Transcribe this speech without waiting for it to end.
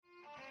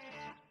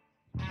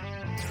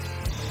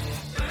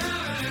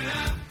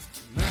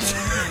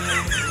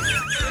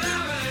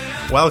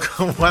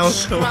Welcome.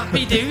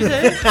 Scrappy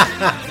doozy.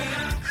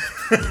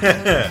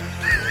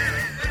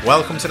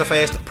 Welcome to the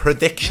first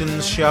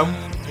predictions show.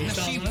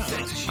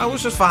 I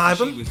was just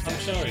vibing. I'm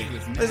sorry.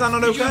 Is that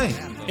not okay?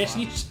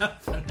 Pissing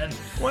yourself and then...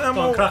 Well,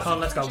 Go on, crack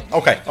on, let's go.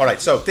 Okay, alright,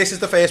 so this is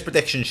the first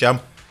prediction show.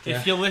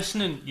 If you're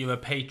listening, you're a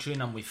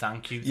patron and we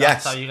thank you. That's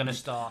Yes. how you're going to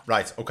start.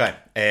 Right, okay.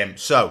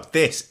 So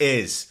this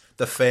is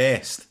the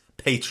first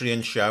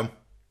Patreon show.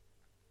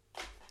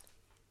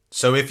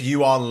 So if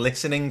you are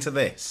listening to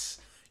this,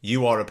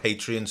 you are a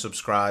Patreon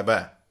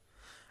subscriber.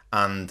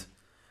 And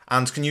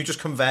can you just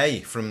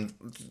convey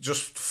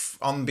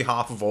on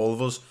behalf of all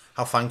of us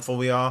how thankful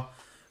we are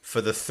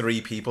for the 3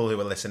 people who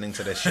are listening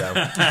to this show?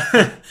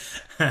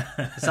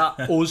 Is that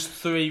us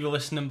 3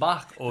 listening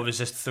back, or is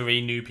this 3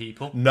 new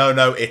people?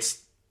 No,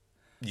 it's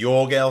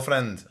your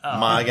girlfriend,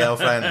 my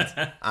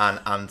girlfriend,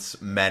 and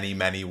many,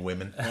 many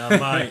women.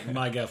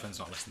 My girlfriend's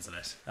not listening to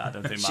this. I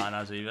don't think mine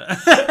has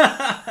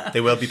either.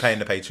 They will be paying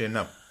the Patreon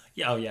now.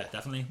 Yeah,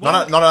 definitely.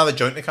 Not another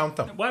joint account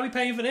though. Why are we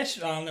paying for this?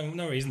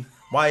 No reason.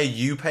 Why are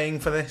you paying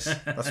for this?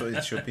 That's what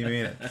it should be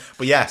meaning.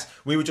 But yes,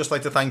 we would just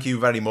like to thank you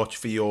very much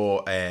for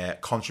your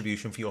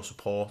contribution, for your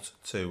support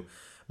to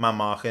Man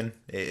Marking.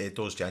 It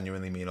does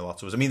genuinely mean a lot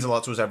to us. It means a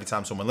lot to us every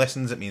time someone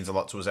listens. It means a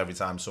lot to us every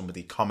time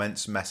somebody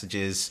comments,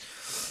 messages,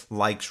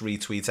 likes,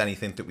 retweets,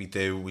 anything that we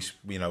do.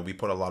 We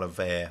put a lot of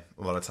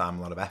time,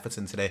 a lot of effort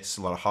into this,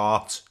 a lot of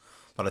heart,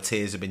 a lot of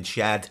tears have been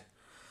shed,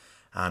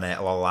 and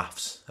a lot of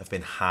laughs have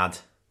been had.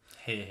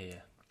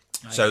 Here.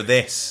 So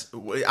this,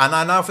 and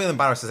I now feel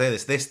embarrassed to say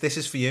this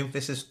is for you.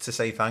 This is to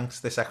say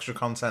thanks, this extra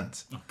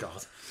content. Oh,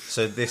 God.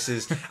 So this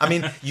is,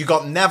 you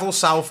got Neville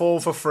Southall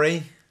for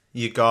free.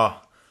 You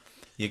got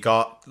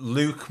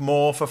Luke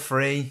Moore for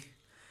free.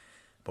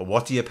 But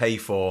what do you pay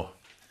for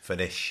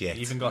this shit?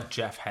 You even got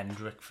Jeff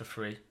Hendrick for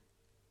free.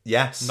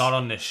 Yes. Not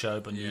on this show,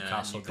 but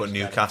Newcastle. But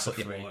Newcastle,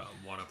 for free.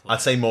 What a play.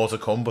 I'd say more to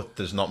come, but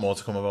there's not more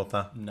to come about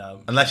that.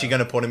 No. Unless you're going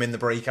to put him in the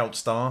breakout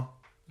star.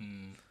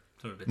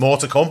 So a bit- More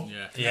to come.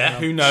 Yeah,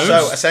 who knows?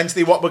 So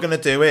essentially what we're going to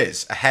do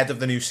is, ahead of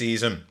the new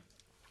season,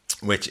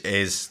 which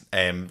is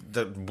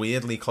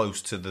weirdly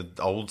close to the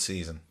old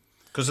season,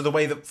 because of the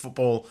way that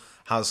football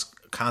has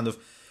kind of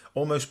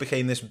almost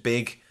became this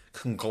big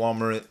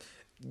conglomerate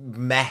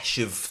mesh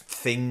of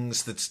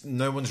things that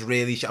no one's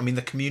really...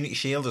 the Community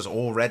Shield has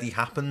already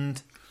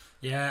happened.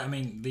 Yeah,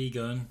 League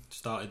One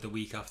started the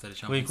week after the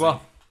Week Champions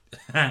what?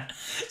 League.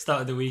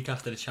 Started the week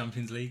after the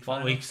Champions League. What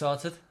final. week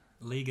started?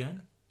 League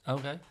One.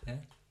 Okay. Yeah.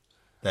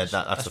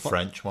 That's the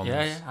French one.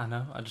 Yeah, I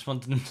know. I just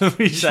wanted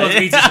to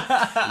say it.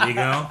 League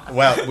One.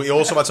 Well, we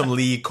also had some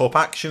League Cup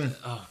action.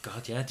 Oh,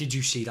 God, yeah. Did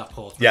you see that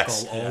Portsmouth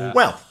Yes. goal?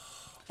 Well,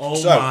 Oh,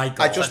 so my God.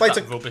 I'd just like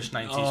to... Rubbish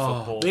 90s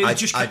football. It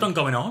just kept on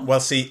going on. Well,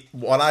 see,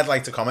 what I'd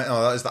like to comment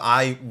on that is that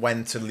I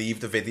went to leave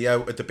the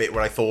video at the bit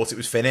where I thought it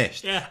was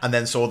finished, and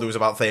then saw there was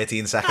about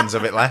 13 seconds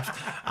of it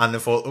left, and I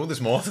thought, oh,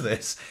 there's more to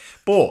this.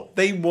 But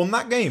they won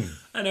that game.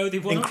 I know, they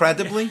won.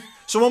 Incredibly.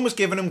 Someone was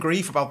giving them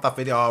grief about that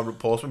video,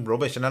 Portsmouth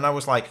rubbish, and then I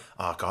was like,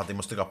 oh, God, they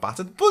must have got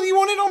battered. Bloody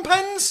won it on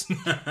pens.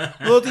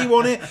 Bloody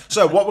won it.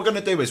 So what we're going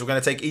to do is we're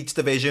going to take each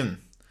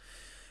division,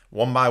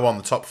 one by one,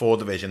 the top 4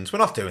 divisions. We're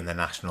not doing the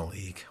National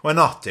League. We're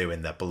not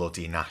doing the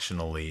bloody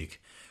National League.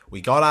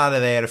 We got out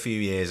of there a few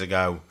years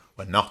ago.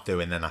 We're not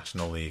doing the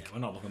National League. We're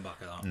not looking back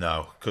at that.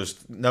 No,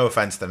 because no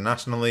offence to the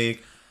National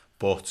League,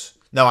 but...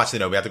 No, actually,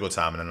 no, we had a good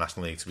time in the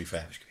National League, to be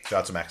fair. We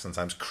had some excellent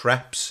times.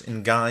 Crepes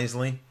in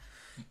Guiseley.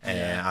 I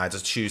had a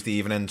Tuesday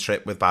evening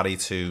trip with Barry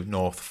to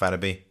North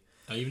Ferriby.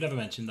 Oh, you've never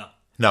mentioned that.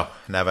 No,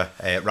 never.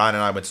 Ryan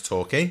and I went to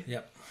Torquay.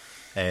 Yep.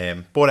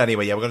 But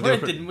anyway, yeah, we're going to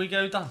do... Didn't we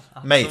go, Dan?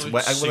 Mate,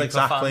 well, Super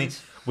exactly.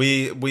 fans.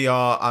 We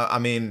are, I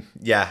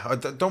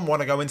don't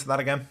want to go into that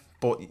again,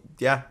 but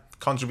yeah,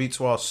 contribute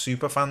to our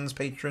super fans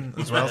Patreon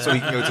as well, so we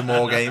can go to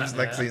more games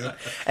next season.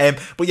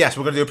 But yes,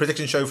 we're going to do a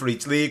prediction show for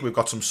each league. We've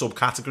got some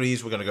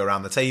subcategories. We're going to go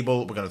around the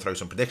table. We're going to throw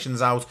some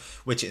predictions out,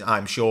 which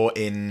I'm sure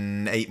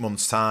in 8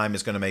 months' time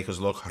is going to make us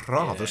look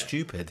rather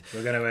stupid.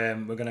 We're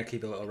gonna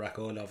keep a little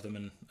record of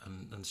them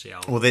and see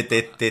how. Well, this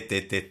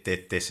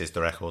is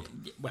the record.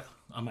 Well,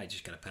 I might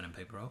just get a pen and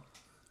paper out.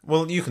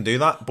 Well, you can do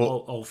that, but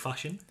Old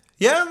fashioned.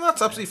 yeah,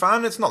 that's absolutely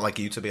fine. It's not like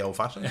you to be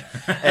old-fashioned.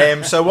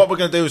 So what we're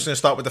going to do is going to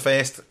start with the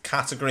first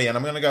category, and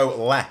I'm going to go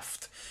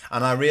left.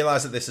 And I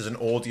realise that this is an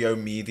audio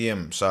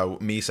medium, so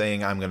me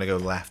saying I'm going to go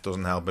left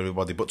doesn't help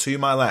everybody. But to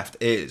my left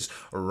is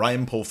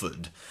Ryan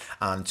Pulford,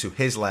 and to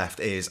his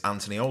left is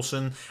Anthony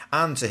Olsen,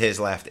 and to his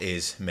left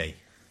is me.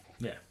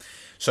 Yeah.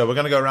 So we're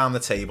going to go around the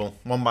table,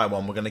 one by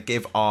one. We're going to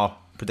give our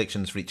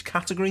predictions for each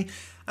category,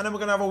 and then we're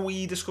going to have a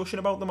wee discussion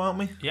about them, aren't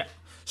we? Yeah.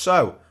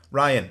 So,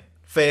 Ryan,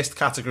 first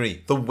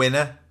category, the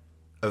winner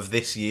of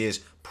this year's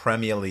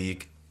Premier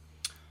League.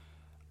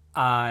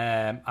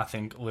 I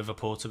think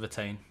Liverpool to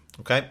retain.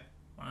 Okay.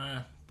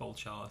 Bold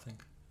shot, I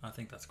think. I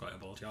think that's quite a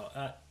bold shot.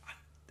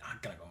 I'm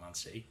going to go Man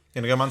City.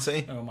 You going to go Man City?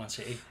 I'm going to go Man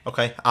City.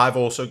 Okay. I've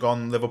also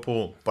gone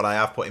Liverpool, but I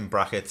have put in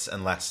brackets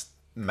unless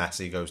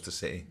Messi goes to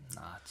City.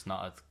 Nah, it's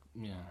not.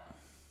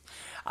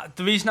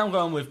 The reason I'm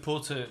going Liverpool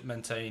to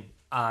maintain,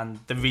 and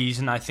the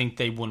reason I think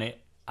they won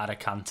it at a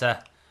canter,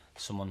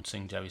 someone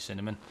sing Jerry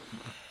Cinnamon,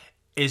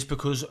 is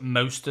because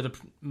most of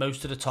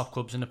the top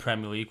clubs in the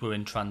Premier League were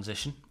in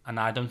transition, and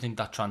I don't think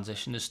that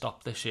transition has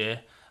stopped this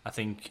year. I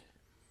think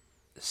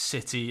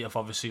City have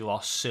obviously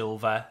lost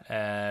Silva.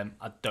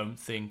 I don't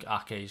think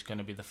Ake is going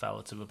to be the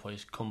fella to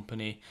replace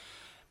Kompany.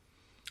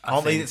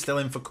 Aren't they still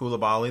in for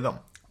Koulibaly though?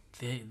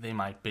 They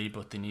might be,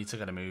 but they need to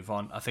get a move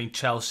on. I think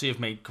Chelsea have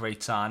made great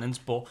signings,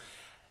 but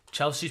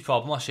Chelsea's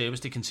problem last year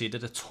was they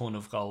conceded a ton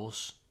of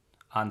goals.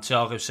 And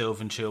Thiago Silva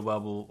and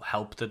Chilwell will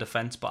help the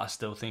defence, but I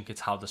still think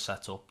it's how they're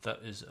set up that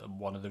is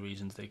one of the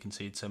reasons they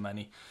concede so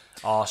many.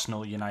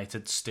 Arsenal,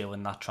 United still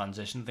in that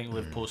transition. I think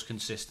Liverpool's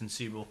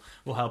consistency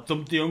will help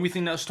them. The only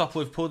thing that'll stop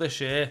Liverpool this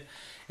year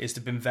is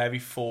they've been very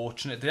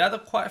fortunate. They had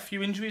quite a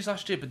few injuries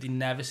last year, but they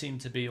never seem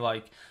to be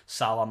like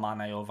Salah,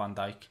 Mane or Van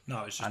Dijk.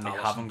 No, it's just and they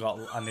Alisson. haven't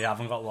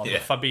got a lot.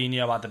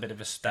 Fabinho had a bit of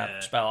a spell.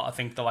 I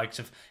think the likes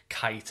of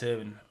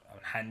Keita and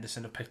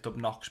Henderson have picked up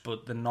knocks,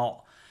 but they're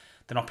not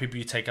people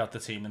you take out the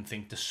team and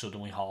think they're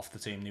suddenly half the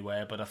team they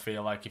were. But I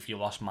feel like if you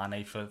lost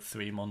Mane for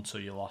 3 months or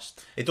you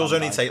lost... It does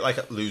only take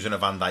like losing a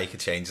Van Dijk,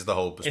 it changes the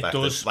whole perspective.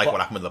 It does, like what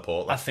happened with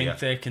Laporte last year. I think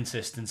their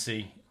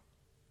consistency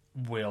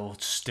will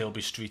still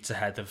be streets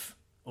ahead of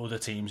other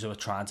teams who are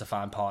trying to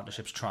find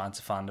partnerships, trying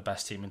to find the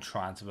best team and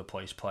trying to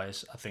replace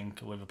players. I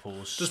think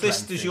Liverpool's...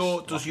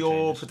 Does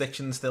your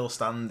prediction still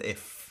stand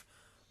if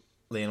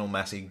Lionel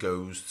Messi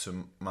goes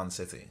to Man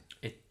City?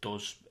 It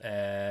does.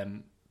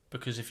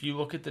 Because if you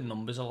look at the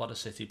numbers a lot of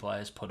City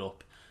players put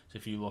up, so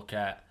if you look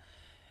at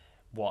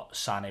what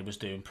Sané was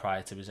doing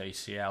prior to his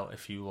ACL,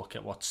 if you look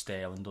at what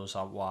Sterling does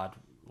out wide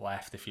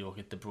left, if you look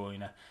at De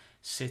Bruyne,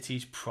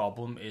 City's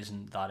problem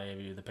isn't that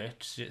area of the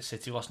pitch.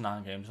 City lost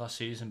 9 games last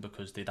season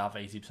because they'd have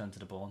 80% of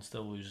the ball and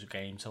still lose a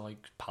game to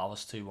like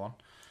Palace 2-1.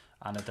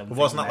 And I don't. But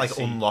wasn't that like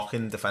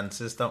unlocking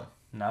defences though?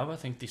 No, I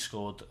think they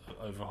scored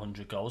over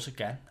 100 goals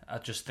again. I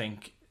just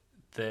think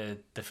the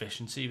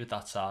deficiency with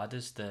that side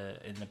is the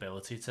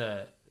inability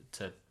to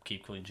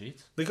keep clean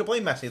sheets. We could play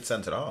Messi at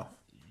centre half.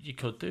 You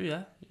could do,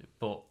 yeah,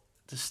 but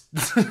just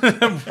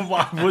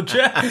why would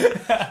you?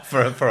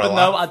 for a but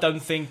no, I don't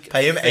think.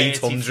 Pay him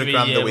 800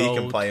 grand a week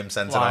and play him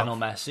centre half. Lionel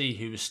Messi,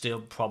 who is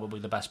still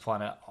probably the best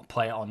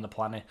player on the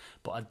planet,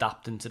 but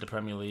adapting to the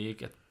Premier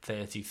League at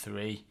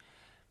 33,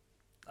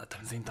 I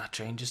don't think that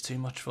changes too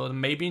much for them.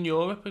 Maybe in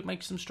Europe it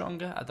makes them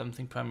stronger. I don't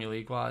think Premier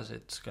League wise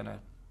it's gonna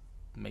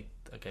make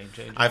a game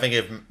changer. I think,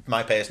 if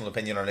my personal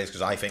opinion on it is,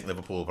 because I think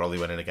Liverpool will probably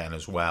win it again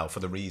as well for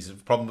the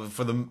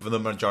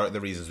majority of the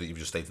reasons that you've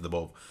just stated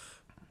above.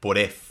 But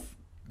if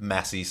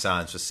Messi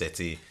signs for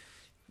City,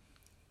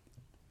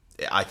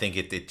 I think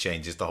it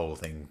changes the whole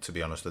thing. To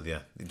be honest with you,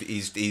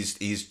 he's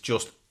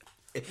just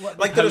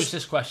like. Pose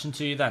this question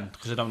to you then,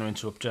 because I don't want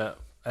to interrupt you.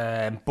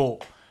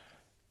 But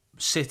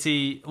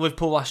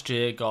Liverpool last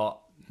year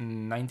got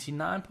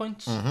 99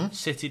 points. Mm-hmm.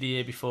 City the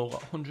year before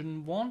got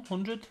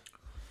 100.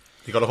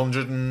 They got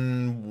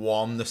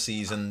 101 the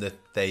season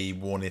that they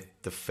won it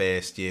the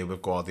first year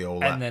with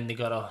Guardiola. And then they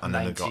got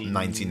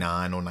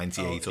 99 or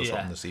 98 or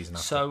something the season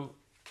after. So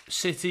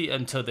City,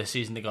 until this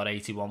season, they got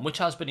 81, which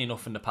has been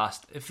enough in the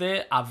past. If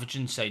they're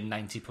averaging, say,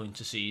 90 points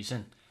a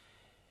season,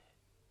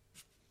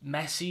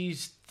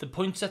 the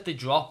points that they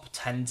drop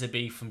tend to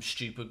be from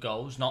stupid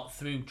goals, not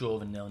through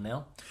drawing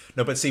 0-0.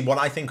 No, but see, what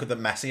I think that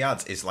Messi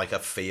adds is like a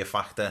fear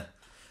factor.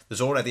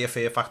 There's already a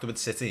fear factor with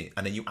City,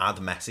 and then you add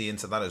Messi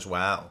into that as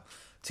well.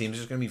 Teams are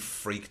just going to be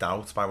freaked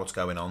out by what's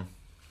going on.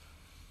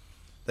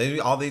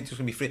 Are they just going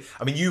to be freaked?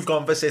 I mean, you've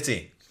gone for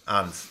City,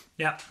 and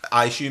yeah,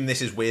 I assume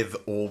this is with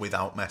or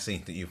without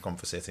Messi that you've gone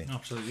for City.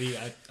 Absolutely,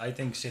 I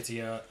think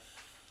City are.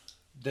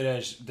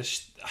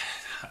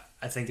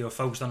 I think they were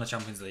focused on the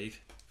Champions League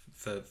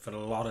for a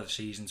lot of the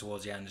season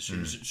towards the end. As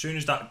soon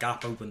as that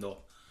gap opened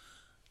up,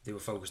 they were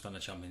focused on the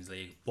Champions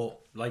League. But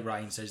like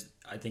Ryan says,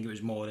 I think it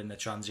was more in the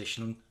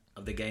transition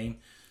of the game.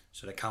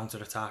 So the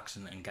counter-attacks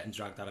and getting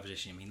dragged out of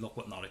position. I mean, look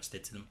what Norwich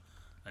did to them.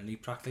 And they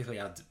practically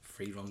had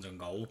 3 runs on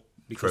goal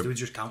because they were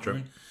just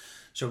countering.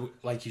 So,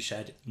 like you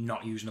said,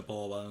 not using the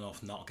ball well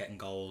enough, not getting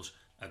goals,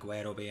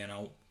 Aguero being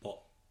out. But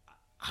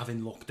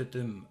having looked at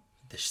them,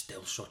 they're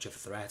still such a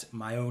threat.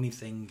 My only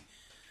thing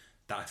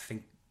that I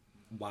think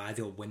why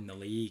they'll win the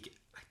league,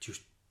 I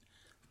just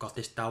got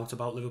this doubt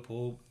about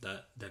Liverpool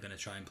that they're going to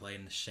try and play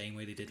in the same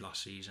way they did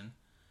last season.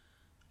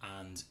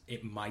 And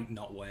it might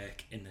not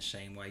work in the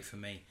same way for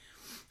me.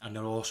 And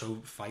they'll also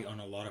fight on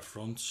a lot of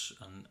fronts,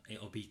 and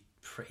it'll be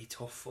pretty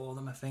tough for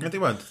them, I think. No, they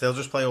won't. They'll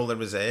just play all their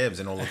reserves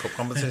in all the cup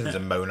competitions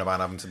and moan about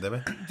having to do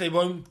it. They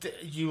won't.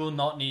 You will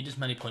not need as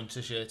many points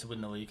this year to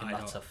win the league, and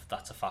that's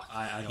a fact.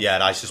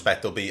 I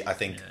suspect there'll be. I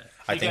think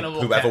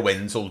whoever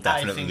wins will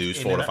definitely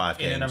lose 4 or 5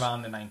 games. In and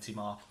around the 90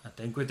 mark. I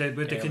think with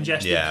the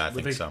congested,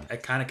 a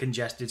kind of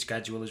congested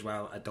schedule as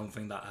well. I don't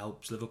think that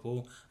helps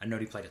Liverpool. I know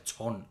they played a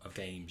ton of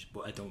games,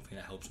 but I don't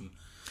think that helps them.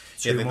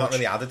 They've not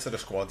really added to the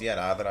squad yet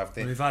either, have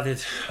they? We've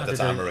added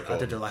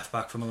a left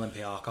back from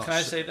Olympiacos. Can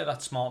I say that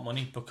that's smart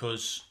money,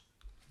 because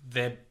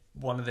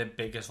one of their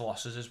biggest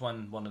losses is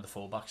when one of the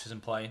fullbacks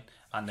isn't playing,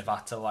 and they've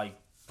had to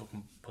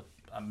put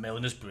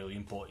Milner's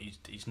brilliant, but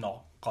he's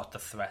not got the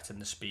threat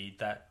and the speed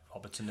that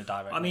Robertson, the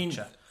direct I mean,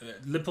 nature.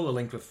 Liverpool are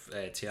linked with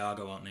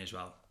Thiago, aren't they, as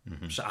well?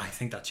 So I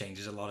think that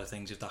changes a lot of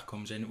things if that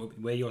comes in.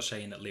 Where you're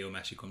saying that Leo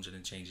Messi comes in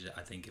and changes it,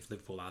 I think if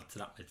Liverpool add to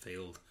that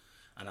midfield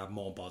and have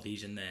more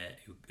bodies in there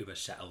who are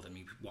settled, I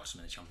mean, we watched him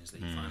in the Champions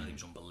League final, he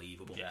was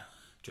unbelievable. Yeah.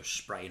 Just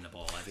spraying the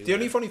ball everywhere. The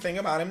only funny thing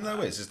about him,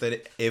 though, is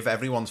that if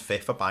everyone's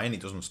fit for Bayern, he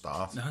doesn't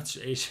start. No,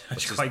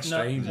 it's quite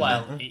strange. No,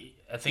 well, isn't it?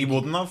 I He think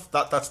wouldn't have.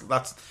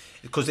 That's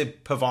because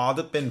if Pavard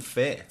had been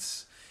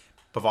fit,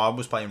 Pavard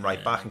was playing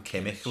right back and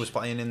Kimmich was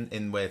playing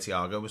in where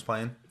Thiago was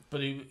playing.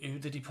 But who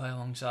did he play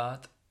alongside?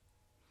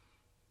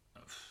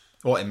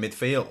 Or in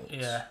midfield?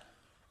 Yeah.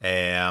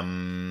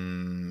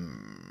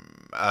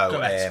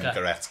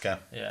 Goretzka.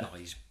 Yeah. No,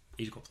 he's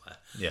a good player.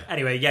 Yeah.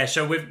 Anyway, yeah.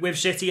 So with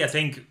City, I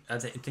think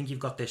you've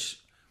got this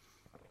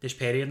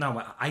period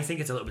now. I think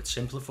it's a little bit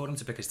simpler for him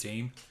to pick his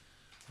team.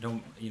 I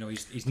don't,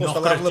 he's Plus not.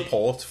 they'll have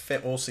Laporte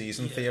fit all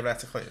season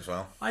theoretically as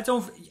well.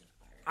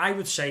 I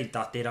would say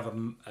that did have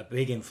a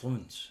big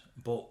influence,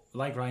 but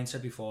like Ryan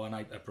said before, and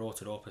I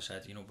brought it up. I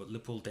said, but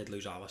Liverpool did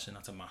lose Alisson.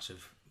 That's a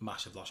massive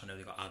loss. I know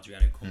they got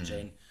Adrian who comes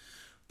in,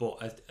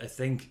 but I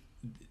think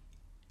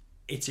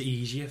it's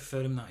easier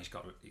for him now.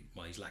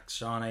 He's let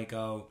Sane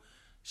go,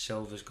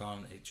 Silva's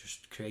gone. It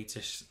just creates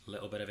this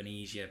little bit of an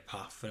easier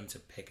path for him to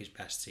pick his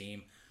best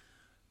team.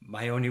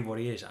 My only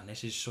worry is, and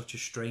this is such a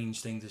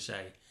strange thing to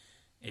say,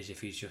 is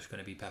if he's just going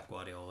to be Pep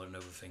Guardiola and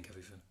overthink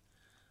everything.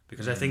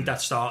 Because I think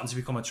that's starting to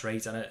become a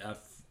trait, and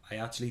I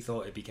actually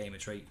thought it became a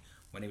trait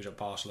when he was at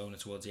Barcelona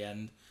towards the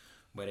end,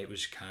 where it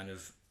was kind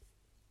of,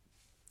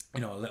 a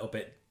little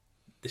bit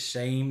the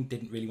same,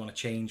 didn't really want to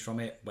change from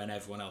it when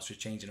everyone else was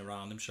changing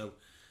around him. So,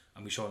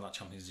 and we saw in that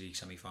Champions League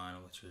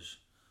semi-final,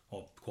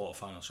 or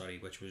quarter-final,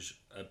 which was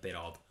a bit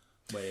odd,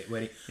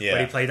 where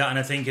he played that. And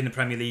I think in the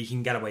Premier League, he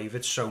can get away with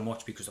it so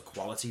much because the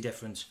quality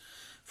difference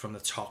from the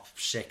top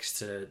 6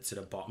 to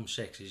the bottom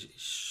 6 is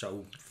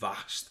so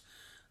vast.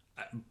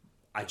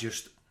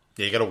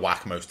 You got to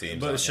whack most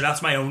teams. So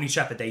that's my only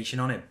trepidation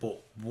on it.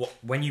 But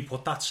when you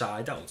put that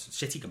side out,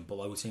 City can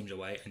blow teams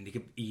away, and they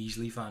could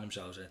easily find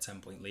themselves in a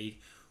 10-point league.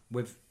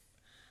 With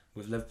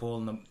Liverpool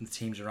and the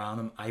teams around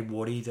them, I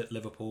worry that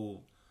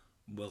Liverpool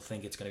will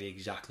think it's going to be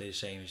exactly the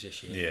same as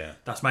this year. Yeah,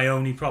 that's my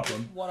only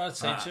problem. What I'd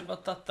say to you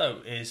about that though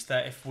is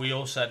that if we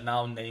all said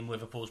now name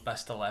Liverpool's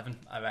best 11,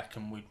 I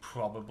reckon we'd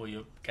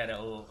probably get it.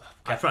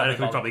 We'd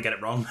probably get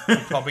it wrong. We'd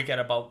probably get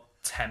about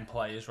 10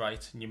 players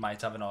right, and you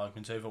might have an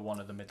argument over one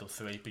of the middle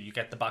 3, but you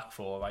get the back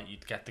 4 right,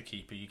 you'd get the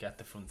keeper, you get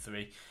the front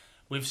 3.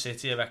 With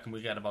City, I reckon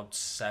we get about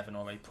 7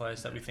 or 8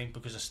 players that we think,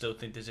 because I still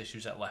think there's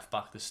issues at left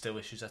back, there's still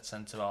issues at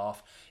centre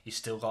half, he's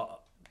still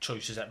got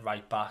choices at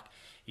right back.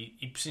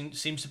 He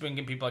seems to bring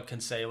in people like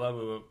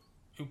Cancelo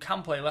who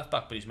can play left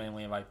back, but he's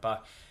mainly a right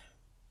back.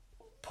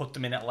 Put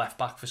them in at left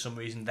back for some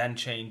reason, then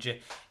change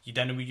it. You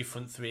don't know who your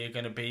front 3 are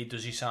going to be.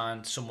 Does he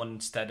sign someone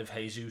instead of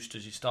Jesus?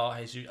 Does he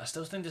start Jesus? I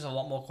still think there's a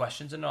lot more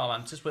questions than there are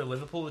answers, where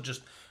Liverpool will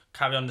just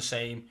carry on the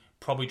same,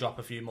 probably drop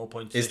a few more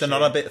points. Is there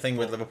not a bit thing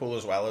with Liverpool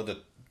as well,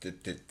 that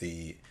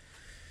the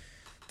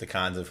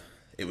kind of,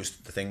 it was,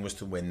 the thing was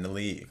to win the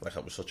league, like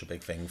that was such a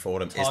big thing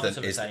for him.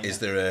 Is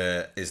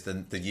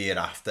the year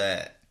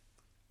after,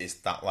 is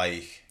that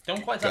like,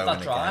 don't quite have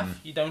that drive again?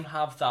 You don't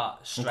have that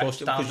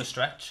stretch down the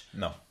stretch.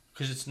 No,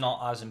 because it's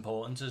not as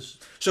important as.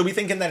 So we're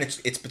thinking then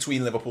it's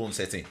between Liverpool and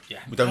City. Yeah,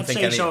 we don't think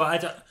any. So.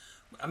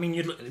 I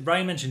mean,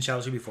 Brian mentioned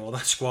Chelsea before.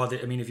 That squad,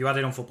 I mean, if you had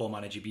it on Football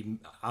Manager, you'd be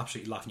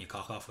absolutely laughing your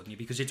cock off, wouldn't you?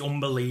 Because it's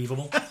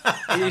unbelievable.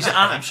 It's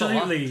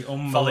absolutely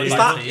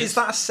unbelievable. Is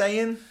that a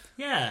saying?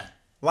 Yeah.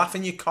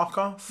 Laughing your cock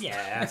off?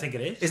 Yeah, I think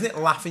it is. Isn't it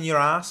laughing your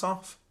ass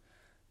off?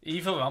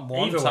 Either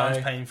sounds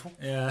painful.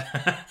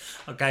 Yeah.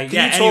 Okay.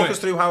 Can you talk us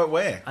through how it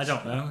works? I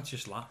don't know. It's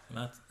just laugh.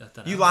 I don't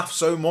know. You laugh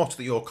so much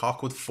that your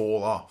cock would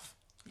fall off.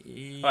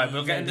 Right,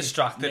 we're getting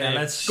distracted.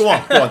 Yeah, Go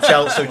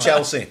on.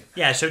 Chelsea.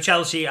 Yeah, so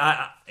Chelsea.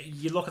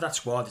 You look at that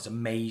squad; it's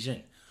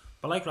amazing.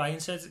 But like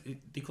Ryan said,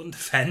 they couldn't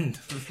defend.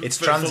 It's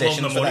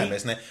transition for them,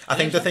 isn't it? I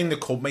think the thing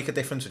that could make a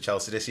difference for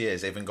Chelsea this year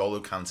is if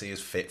N'Golo Kante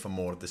is fit for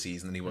more of the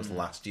season than he was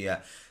last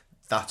year.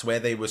 That's where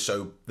they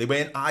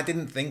weren't. I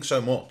didn't think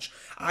so much.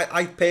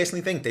 I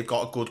personally think they've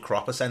got a good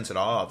crop of centre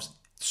halves.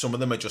 Some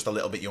of them are just a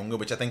little bit younger,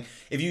 which I think,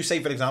 if you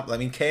say, for example, I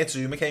mean, Kurt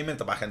Zouma came in at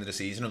the back end of the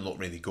season and looked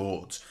really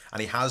good, and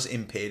he has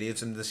in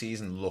periods in the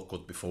season looked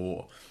good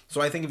before.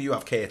 So I think if you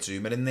have Kurt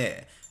Zouma in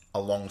there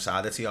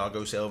alongside of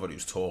Thiago Silva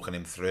who's talking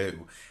him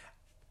through,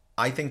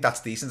 I think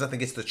that's decent. I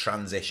think it's the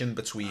transition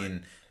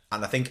between,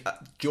 and I think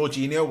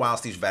Jorginho,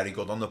 whilst he's very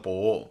good on the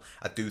ball,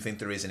 I do think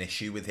there is an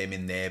issue with him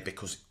in there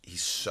because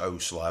he's so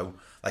slow.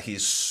 Like,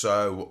 he's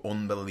so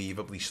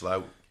unbelievably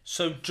slow.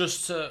 So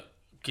just to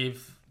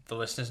give the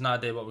listeners an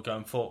idea what we're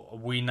going for, are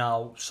we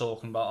now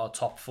talking about our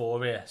top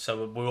 4 here?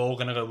 So we're all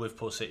going to go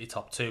Liverpool, City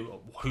top 2.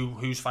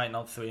 Who's fighting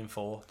out 3 and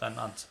 4 then,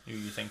 Ant? Who are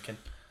you thinking?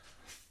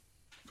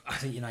 I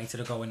think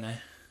United are going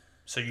there.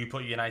 So you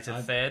put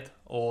United third,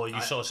 or you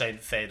sort of say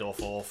third or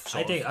fourth?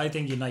 I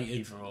think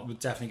United would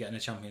definitely get in a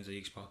Champions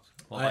League spot.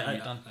 What about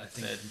you, Dan? I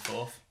think third and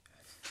 4th.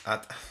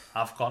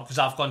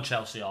 I've gone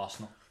Chelsea,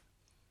 Arsenal.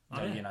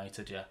 No,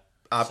 United, yeah.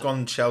 I've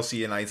gone Chelsea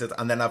United,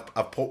 and then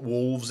I've put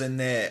Wolves in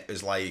there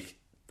as like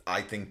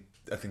I think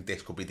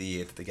this could be the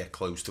year that they get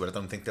close to it. I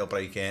don't think they'll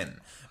break in,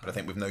 but I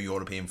think with no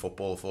European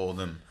football for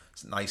them,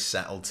 it's a nice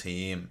settled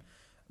team.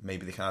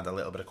 Maybe they can add a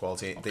little bit of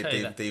quality.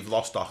 Okay, they've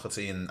lost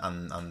Doherty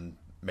and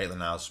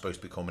Maitland-Niles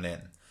supposed to be coming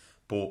in,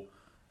 but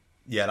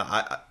yeah,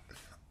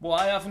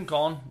 I haven't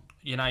gone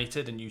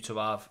United, and you two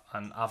have,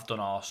 and I've done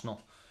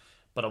Arsenal.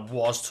 But I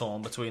was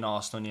torn between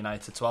Arsenal and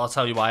United, so I'll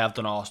tell you why I've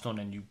done Arsenal,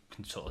 and you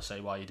can sort of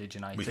say why you did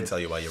United. we can tell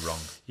you why you're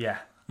wrong. Yeah.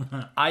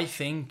 I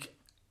think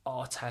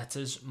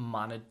Arteta's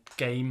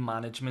game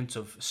management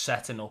of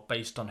setting up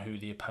based on who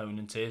the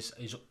opponent is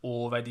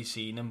already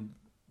seen him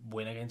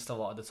win against a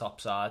lot of the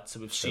top sides. So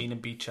we've seen him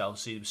beat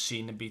Chelsea, we've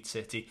seen him beat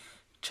City.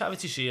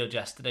 Charity Shield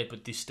yesterday,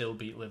 but they still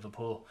beat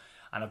Liverpool.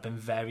 And I've been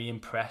very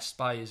impressed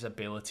by his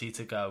ability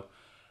to go,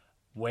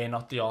 we're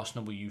not the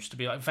Arsenal we used to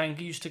be. Like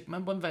Wenger used to,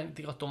 remember when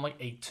Wenger got done like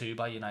 8-2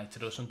 by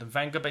United or something?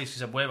 Wenger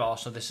basically said, we're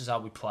Arsenal, this is how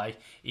we play,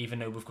 even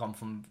though we've gone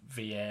from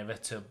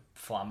Vieira to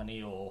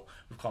Flamini, or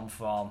we've gone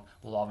from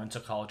Lauren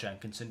to Carl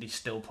Jenkinson, he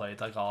still played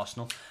like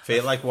Arsenal.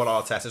 Feel like what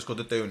Arteta's good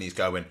at doing, he's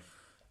going,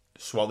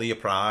 swallow your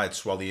pride,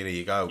 swallow your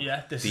ego.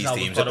 Yeah, this These is how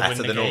teams we've got are to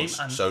better win than the game. us,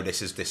 And, so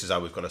this is how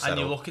we've got to set and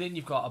up. you look at it, and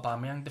you've got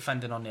Aubameyang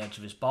defending on the edge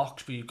of his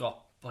box, but you've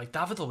got like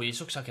David Luiz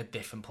looks like a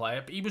different player,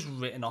 but he was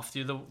written off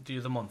the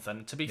other month,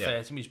 and to be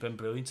fair to him, he's been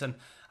brilliant. And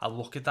I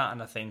look at that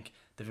and I think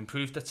they've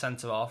improved at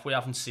centre half. We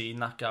haven't seen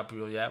that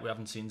Gabriel yet, we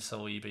haven't seen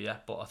Saliba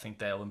yet, but I think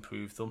they'll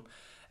improve them.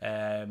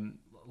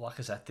 Like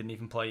I said, didn't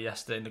even play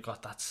yesterday, and they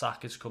got that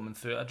sack is coming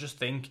through. I just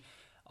think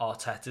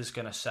Arteta's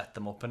going to set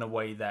them up in a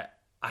way that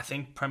I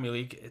think Premier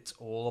League, it's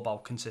all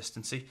about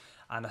consistency,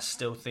 and I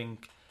still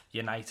think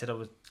United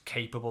are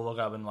capable of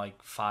going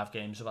like 5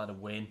 games without a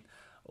win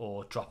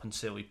or dropping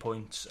silly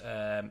points,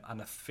 and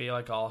I feel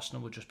like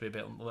Arsenal would just be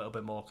a little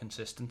bit more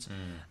consistent.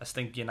 I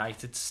think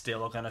United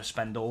still are going to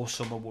spend all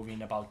summer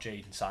worrying about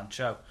Jadon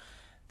Sancho,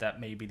 that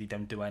maybe they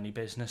don't do any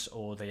business,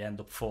 or they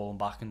end up falling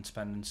back and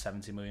spending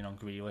 70 million on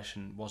Grealish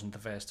and wasn't the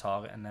first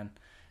target, and then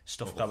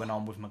stuff going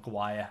on with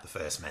Maguire. The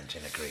first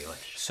mention of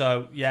Grealish.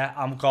 So yeah,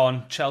 I'm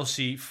gone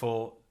Chelsea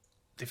for.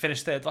 They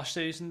finished third last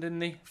season, didn't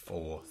they?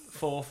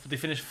 Fourth. They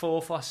finished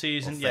fourth last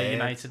season. Yeah,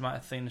 United might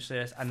have finished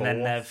third, and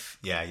then they've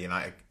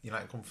United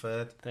come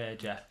third.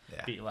 Yeah.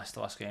 Beat Leicester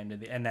last game,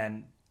 didn't they? And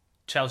then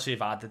Chelsea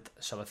have added,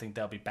 so I think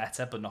they'll be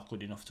better, but not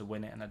good enough to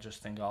win it. And I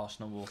just think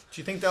Arsenal will. Do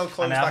you think they'll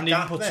close that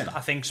gap then? I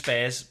think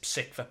Spurs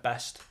 6th at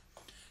best.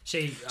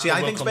 See,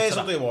 I think Spurs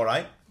will do all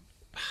right.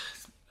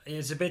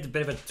 It's a bit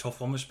of a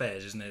tough one with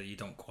Spurs, isn't it? You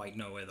don't quite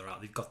know where they're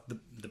at. They've got one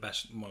of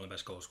the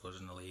best goal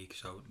scorers in the league,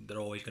 so they're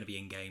always going to be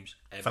in games.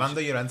 Fernando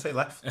Llorente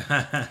left.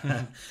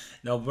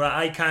 No, but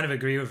I kind of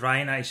agree with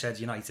Ryan. I said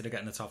United are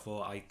getting the top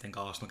 4. I think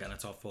Arsenal getting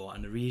the top 4,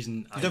 and the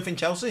reason you don't think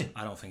Chelsea?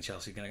 I don't think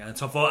Chelsea are going to get in the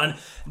top 4. And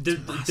the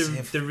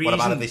reason. What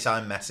about if they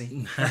sign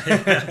Messi?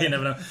 You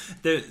never know.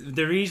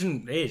 The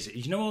reason is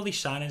all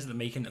these signings that they're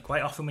making.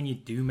 Quite often, when you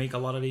do make a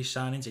lot of these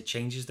signings, it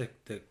changes the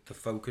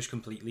focus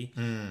completely.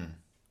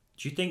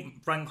 Do you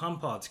think Frank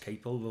Lampard's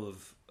capable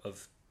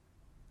of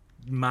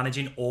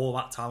managing all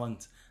that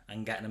talent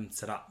and getting them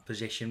to that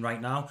position right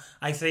now?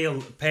 I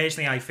feel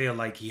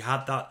like he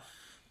had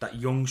that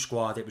young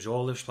squad. It was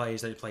all those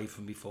players that he played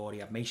from before. He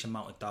had Mason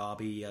Mount at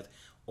Derby. He had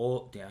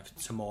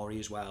Tomori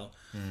as well.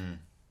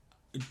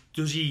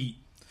 Does he?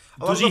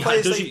 A lot of the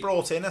players they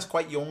brought in as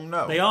quite young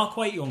now. They are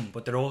quite young,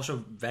 but they're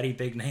also very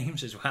big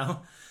names as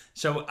well.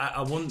 So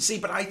I wouldn't see.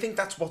 But I think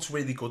that's what's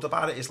really good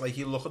about it. Is like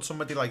you look at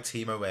somebody like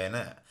Timo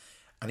Werner.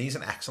 And he's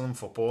an excellent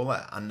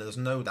footballer, and there's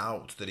no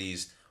doubt that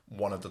he's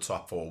one of the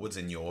top forwards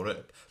in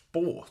Europe.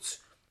 But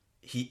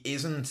he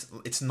isn't.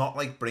 It's not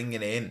like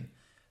bringing in,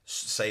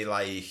 say,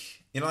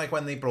 like like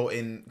when they brought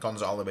in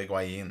Gonzalo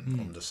Higuain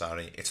under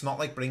Sarri. It's not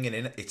like bringing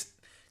in. It's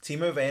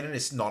Timo Werner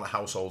is not a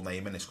household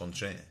name in this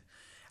country,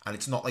 and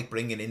it's not like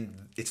bringing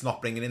in. It's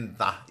not bringing in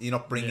that. You're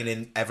not bringing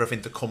in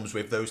everything that comes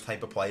with those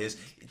type of players.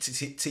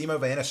 Timo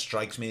Werner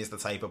strikes me as the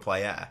type of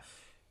player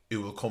who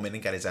will come in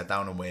and get his head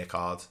down and work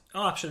hard.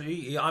 Oh,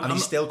 absolutely. And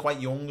he's still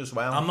quite young as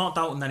well. I'm not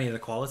doubting any of the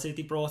quality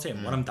they brought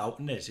in. What I'm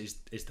doubting is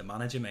the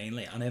manager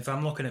mainly. And if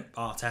I'm looking at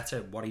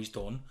Arteta, what he's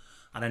done,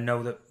 and I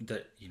know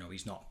that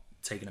he's not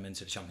taking them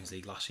into the Champions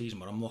League last season,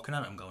 but I'm looking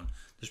at it, I'm going,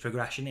 there's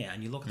progression here.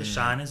 And you look at the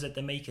signings that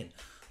they're making.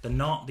 They're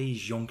not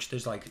these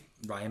youngsters like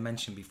Ryan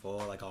mentioned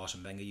before, like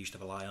Arsene Wenger used to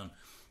rely on.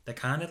 They're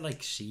kind of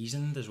like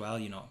seasoned as well.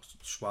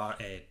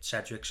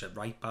 Cedric's at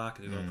right back.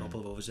 They've got a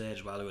couple of others there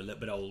as well who are a little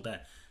bit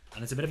older.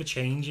 And it's a bit of a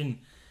change in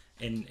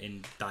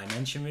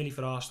dimension really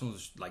for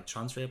Arsenal's like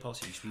transfer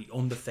policy. It used to be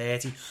under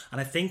 30, and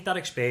I think that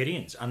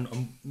experience and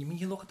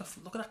you look at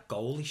that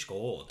goal he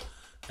scored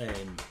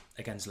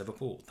against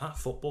Liverpool, that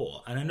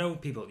football. And I know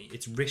people,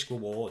 it's risk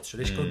reward, so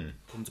this could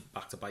come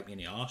back to bite me in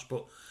the arse.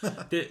 But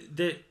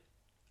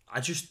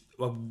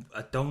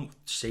I don't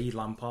see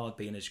Lampard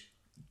being as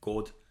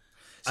good.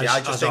 See,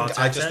 I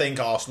just think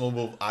Arsenal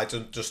will. I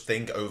just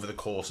think over the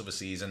course of a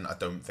season, I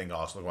don't think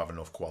Arsenal will have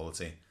enough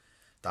quality.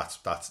 That's.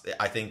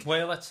 I think.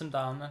 Where lets them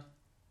down then?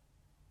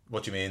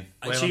 What do you mean?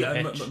 I Where see,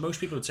 on the pitch? most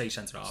people would say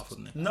centre half,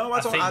 wouldn't they? No,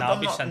 I don't. think that'll I'm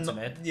be not, centre not-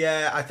 mid.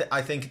 Yeah,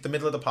 I think the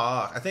middle of the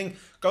park. I think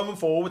going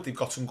forward, they've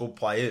got some good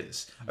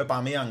players.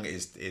 Aubameyang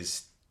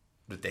is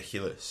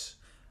ridiculous.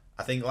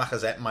 I think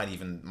Lacazette might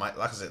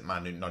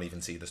not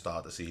even see the start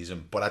of the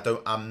season. But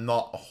I'm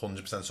not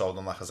 100% sold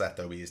on Lacazette,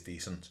 though he is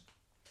decent.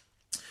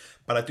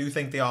 But I do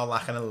think they are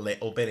lacking a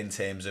little bit in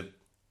terms of,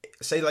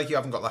 say, like you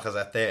haven't got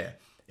Lacazette there.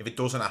 If it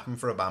doesn't happen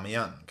for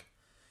Aubameyang,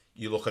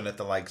 you're looking at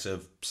the likes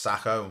of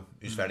Sakho,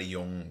 who's very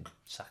young.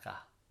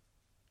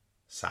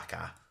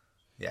 Saka.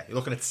 Yeah, you're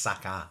looking at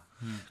Saka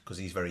because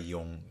he's very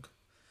young.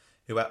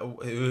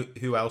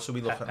 Who else are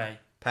we looking at?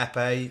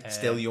 Pepe,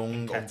 still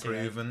young, Nketiah.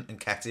 unproven. And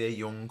Nketiah,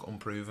 young,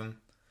 unproven.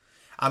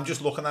 I'm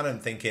just looking at it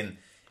and thinking,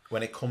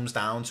 when it comes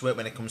down to it,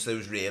 when it comes to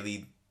those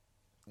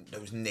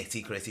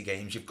nitty-gritty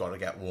games you've got to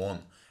get won,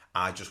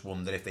 I just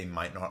wonder if they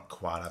might not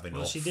quite have enough.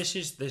 Well, see, this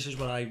is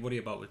what I worry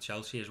about with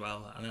Chelsea as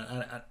well,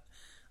 and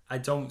I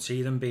don't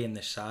see them being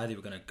this side who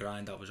are going to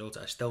grind out results.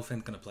 I still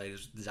think they're going to play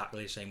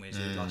exactly the same way as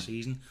they did last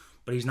season,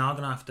 but he's now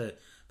going to have to.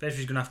 First,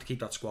 he's going to have to keep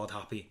that squad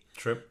happy.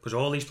 True. Because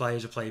all these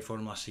players have played for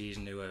him last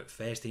season who were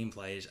first team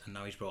players, and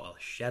now he's brought a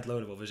shed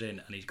load of others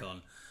in, and he's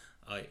gone.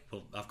 I'm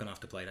going to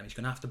have to play them. He's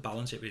going to have to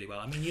balance it really well.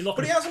 I mean,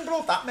 But he hasn't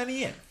brought that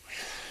many in.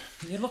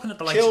 You're looking at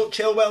the likes.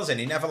 Chilwell's in.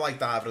 He never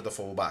liked either of the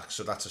fullbacks,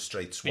 so that's a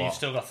straight But swap. you've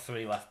still got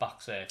 3 left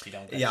backs there if you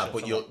don't get Yeah, shut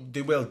but up.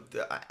 they will.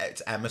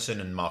 It's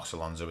Emerson and Marcos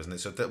Alonso, isn't it?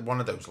 So one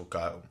of those will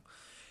go.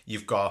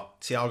 You've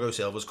got Thiago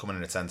Silva's coming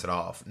in at centre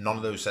half. None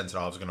of those centre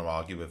halves are going to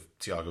argue with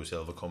Thiago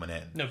Silva coming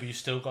in. No, but you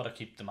still got to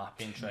keep them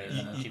happy and training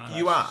and keep them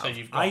You up. have. So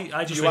you've got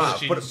I just You have,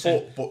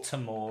 Christensen, but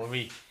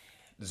Tomori,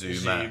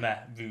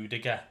 Zuma.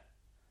 Rudiger.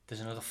 There's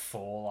another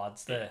 4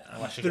 lads there.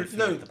 Unless you There, go 3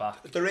 no, at the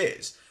back. there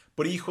is.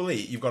 But equally,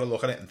 you've got to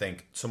look at it and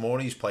think,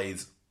 Tomori's played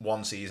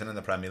 1 season in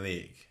the Premier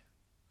League.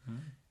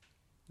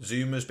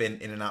 Zuma's been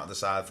in and out of the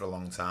side for a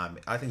long time.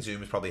 I think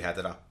Zuma's probably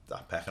headed up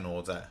that pecking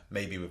order,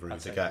 maybe with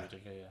I'd say Rudiger.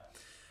 Rudiger, yeah.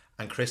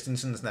 And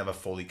Christensen's never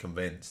fully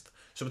convinced.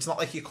 So it's not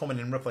like you're coming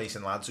in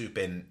replacing lads who've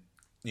been,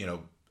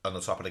 on the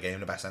top of the game,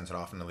 the best centre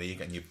half in the league,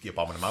 and you're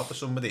bombing them out for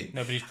somebody.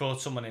 No, but he's brought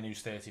someone in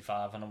who's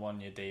 35 on a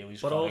 1-year deal.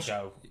 He's But got to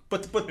also- go.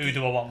 But Who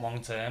do I want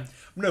long term?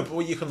 no, but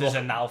you can There's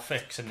look. a now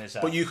fix and there's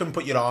a. But you can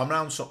put your arm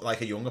around like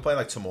a younger player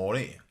like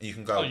Tamori, and you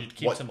can go. Oh, you'd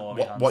keep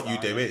Tomori what hands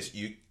you do down. is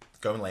you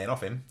go and lean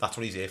off him. That's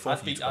what he's here for.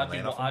 For you to go and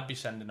lean off him. I'd be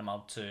sending him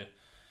out to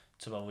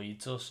a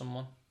Leeds or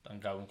someone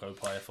and go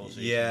play a full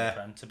season in Yeah, the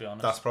Prem, to be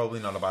honest. That's probably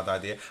not a bad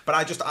idea.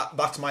 But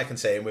that's my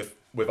concern with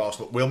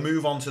Arsenal. We'll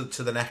move on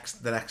to the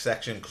next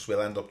section because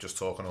we'll end up just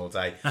talking all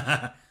day.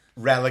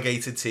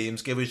 Relegated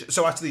teams.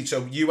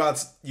 So you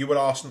were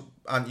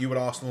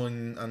Arsenal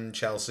and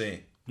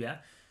Chelsea. Yeah.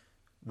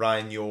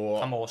 Ryan,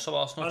 I'm also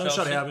Arsenal. Oh, no, Chelsea.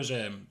 sorry, I was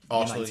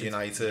Arsenal,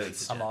 United.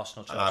 I'm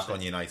Arsenal. Chelsea. And I've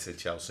gone United,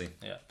 Chelsea.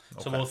 Yeah.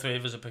 So Okay. all 3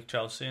 of us have picked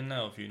Chelsea in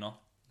there, or have you not?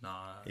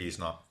 Nah, He's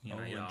not. you Oh,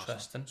 know, you're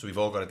interesting. So we've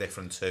all got a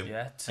different 2.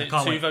 Yeah, I two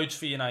can't wait. votes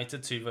for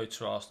United, 2 votes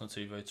for Arsenal,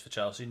 2 votes for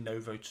Chelsea, no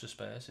votes for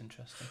Spurs.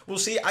 Interesting. Well,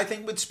 see, I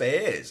think with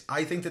Spurs,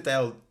 I think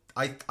that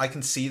I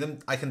can see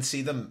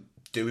them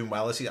doing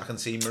well. I can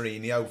see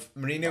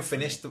Mourinho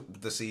finished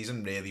the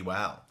season really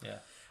well. Yeah.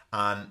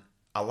 And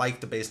I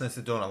like the business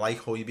they've done. I like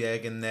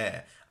Højbjerg in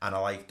there, and I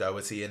like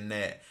Doherty in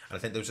there. And I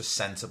think those are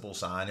sensible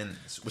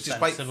signings, which is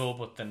quite Sensible,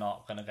 but they're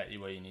not going to get you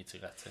where you need to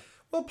get to.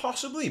 well,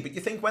 possibly. But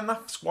you think when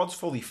that squad's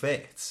fully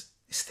fit,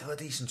 it's still a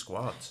decent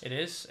squad. It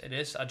is.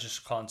 I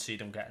just can't see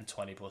them getting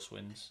 20 plus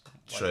wins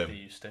like True. they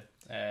used to.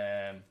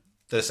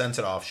 The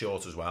centre half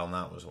short as well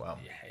now as well.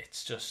 Yeah,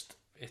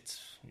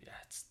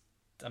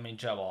 I mean,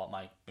 Joe Hart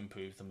might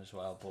improve them as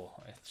well,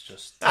 but it's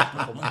just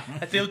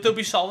they'll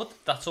be solid.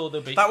 That's all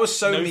they'll be. That was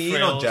so No mean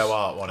frills. on Joe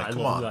Hart, wasn't it? I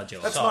Come love on, that, Joe.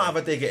 let's Sorry. not have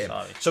a dig at him.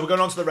 Sorry. So we're going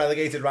on to the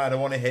relegated round. I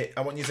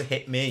want you to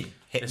hit me.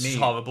 This me. is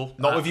horrible.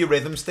 Not with your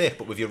rhythm stick,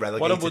 but with your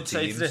relegated What I would teams.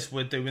 say to this,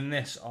 we're doing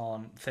this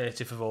on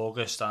 30th of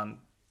August, and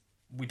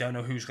we don't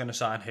know who's going to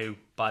sign who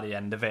by the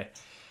end of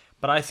it.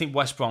 But I think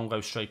West Brom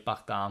go straight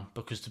back down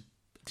because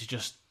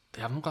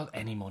they haven't got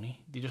any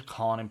money. They just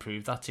can't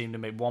improve that team. They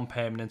made 1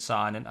 permanent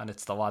signing, and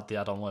it's the lad they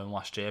had on loan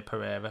last year,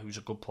 Pereira, who's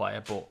a good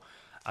player, but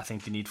I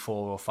think they need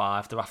 4 or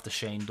 5. They're after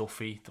Shane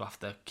Duffy. They're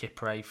after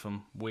Kipre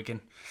from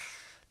Wigan.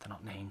 They're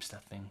not names, I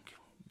think.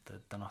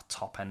 They're not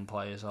top-end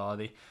players, are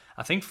they?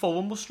 I think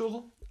Fulham will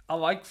struggle. I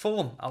like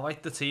Fulham. I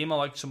like the team. I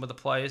like some of the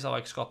players. I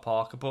like Scott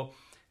Parker, but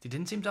they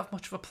didn't seem to have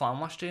much of a plan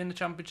last year in the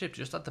Championship. They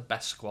just had the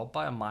best squad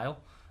by a mile.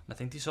 And I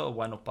think they sort of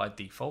went up by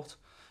default,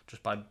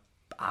 just by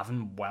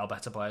having well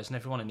better players than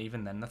everyone, and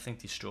even then I think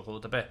they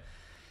struggled a bit.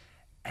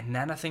 And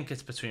then I think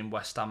it's between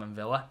West Ham and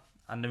Villa,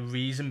 and the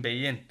reason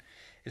being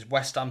is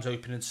West Ham's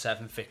opening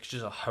 7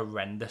 fixtures are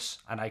horrendous,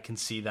 and I can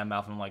see them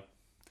having like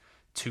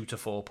 2 to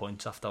 4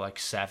 points after like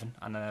 7,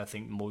 and then I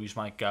think Moyes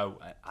might go,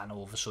 and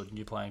all of a sudden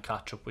you're playing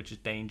catch up, which is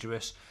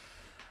dangerous.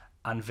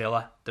 And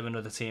Villa, they're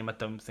another team I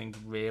don't think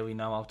really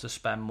know how to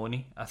spend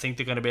money. I think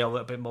they're going to be a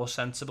little bit more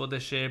sensible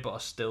this year, but I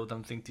still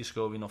don't think they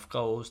score enough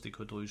goals. They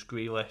could lose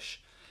Grealish.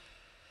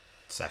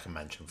 Second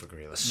mention for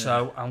Grealish.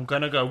 So I'm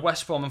going to go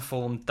West Brom and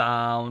Fulham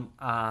down,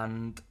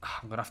 and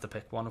I'm going to have to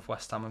pick one of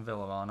West Ham and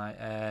Villa, aren't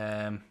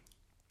I?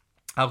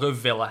 I'll go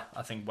Villa.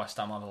 I think West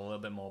Ham have a little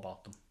bit more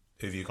about them.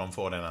 Who have you gone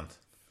for then, Ant?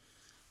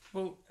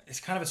 Well, it's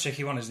kind of a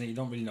tricky one, isn't it? You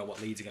don't really know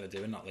what Leeds are going to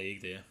do in that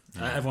league, do you?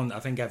 I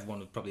think everyone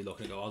would probably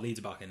look and go, "Oh, Leeds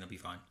are back in, they'll be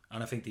fine."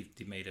 And I think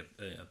they've made a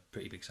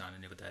pretty big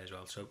signing the other day as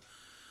well. So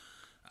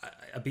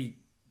I'd be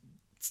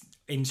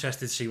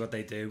interested to see what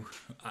they do.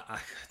 I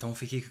don't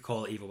think you could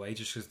call it either way,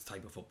 just because of the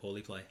type of football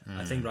they play.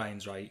 I think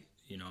Ryan's right.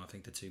 I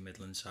think the two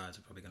Midland sides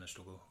are probably going to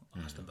struggle,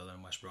 Aston Villa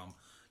and West Brom,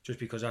 just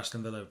because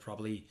Aston Villa are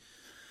probably.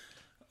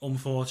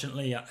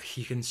 Unfortunately,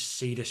 you can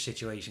see the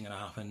situation going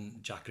to happen.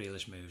 Jack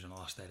Grealish moves on the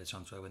last day of the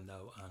transfer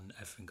window, and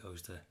everything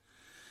goes down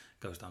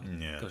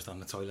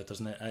the toilet,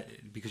 doesn't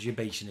it? Because you're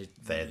basing it.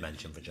 Third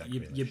mention for Jack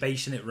Grealish. You're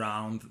basing it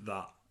round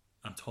that.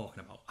 I'm talking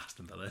about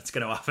Aston Villa. It's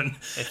going to happen.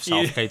 If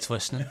Southgate's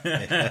listening,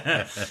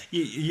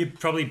 you're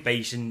probably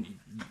basing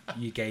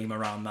your game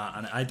around that,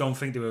 and I don't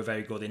think they were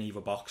very good in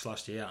either box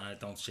last year. And I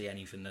don't see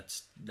anything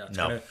that's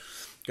going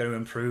to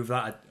improve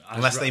that.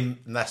 Unless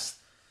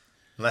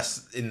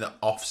in the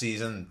off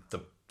season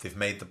they've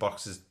made the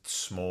boxes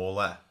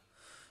smaller,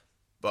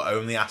 but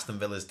only Aston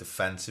Villa's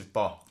defensive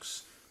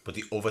box, but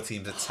the other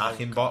team's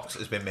attacking box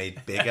has been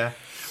made bigger.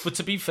 But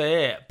to be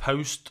fair,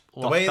 post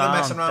lockdown, the way they're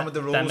messing around with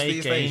the rules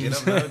these days, you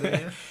don't know, do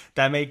you?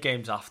 They made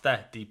games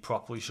after they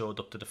properly showed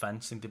up the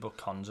defence. I think they put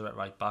Konza at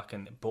right back,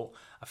 but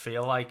I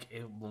feel like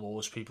it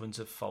lures people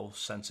into a false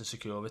sense of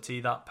security.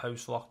 That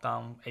post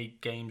lockdown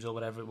 8 games or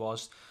whatever it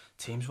was,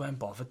 teams weren't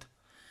bothered.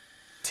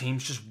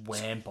 Teams just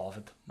weren't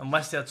bothered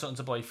unless they had something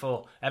to play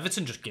for.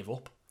 Everton just give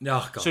up.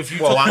 Oh, God. So if you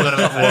hang on a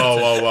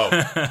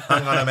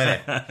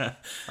minute. Whoa.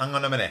 Hang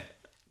on a minute.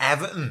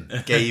 Everton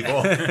gave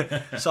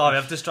up. Sorry,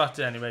 I've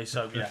distracted anyway.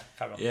 So yeah,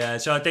 carry on. Yeah.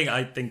 So I think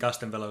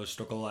Aston Villa will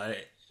struggle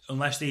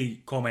unless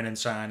they come in and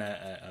sign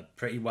a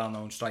pretty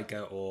well-known striker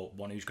or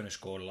one who's going to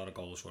score a lot of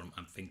goals for them.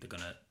 I think they're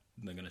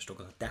gonna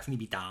struggle.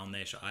 Definitely be down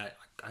there. So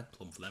I'd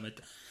plumb for them.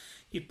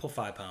 You'd put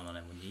 £5 on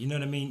them, wouldn't you? You know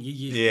what I mean?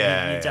 You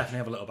definitely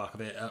have a little back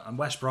of it. And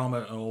West Brom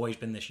have always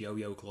been this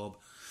yo-yo club.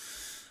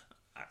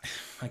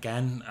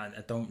 Again, I'm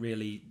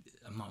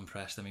not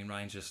impressed. I mean,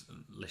 Ryan just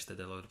listed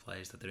a load of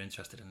players that they're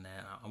interested in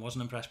there. I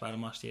wasn't impressed by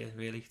them last year,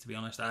 really, to be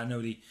honest. I know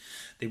they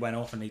went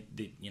off and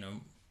they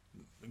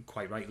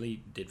quite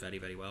rightly did very,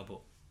 very well,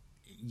 but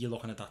you're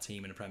looking at that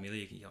team in the Premier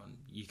League,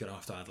 you're going to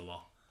have to add a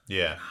lot.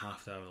 Yeah.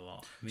 Have to add a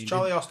lot. I mean,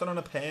 Charlie Austin on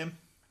a perm.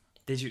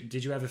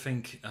 Did you ever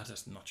think? I'm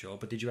not sure,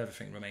 but did you ever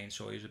think Romain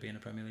Sawyers would be in the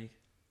Premier League?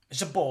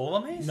 It's a ball,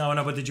 I mean. No,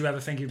 but did you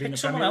ever think he'd be in the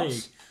Premier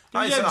League?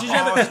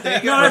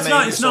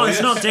 It's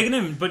not digging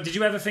him. But did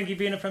you ever think he'd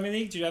be in the Premier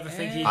League? Did you ever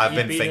think he'd? I've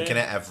been thinking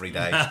it every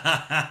day.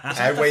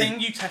 The thing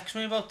you text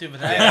me about the other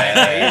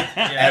day.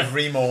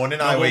 Every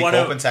morning I wake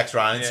up and text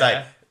Ryan and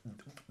say,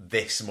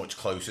 "This much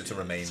closer to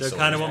Romain." So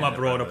kind of what my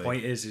broader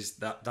point is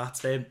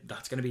that's going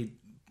to be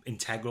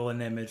integral in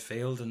their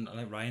midfield, and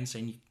like Ryan's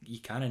saying, you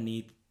kind of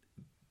need.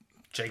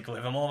 Jake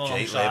Livermore,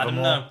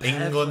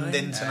 England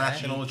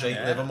international Jake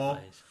Livermore.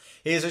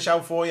 Here's a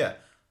shout for you.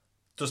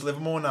 Does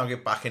Livermore now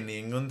get back in the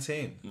England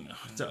team? No,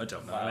 I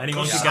don't know.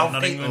 Anyone can get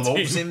an England team.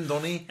 Loves him,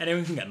 doesn't he?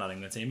 Anyone can get an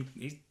England team.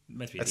 He's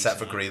meant to be except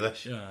for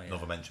Grealish. Oh, yeah.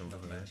 Another mention for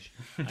Grealish.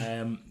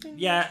 And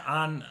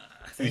I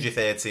think Who's your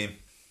third team?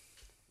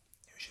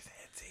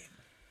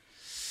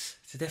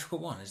 It's a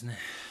difficult one, isn't it?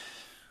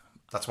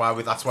 That's why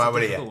we're here.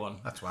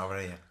 That's why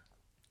we're here.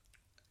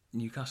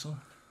 Newcastle.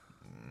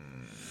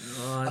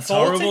 It's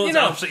horrible. It's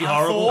absolutely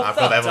horrible. I've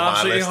got them It's on my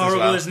absolutely list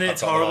horrible, as well. isn't it?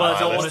 It's horrible. I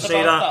don't want to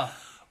say that.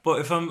 But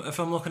if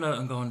I'm looking at it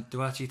and going,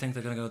 do I actually think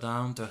they're going to go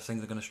down? Do I think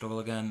they're going to struggle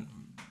again?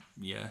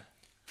 Yeah.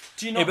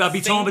 Do you not I'd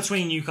be torn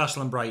between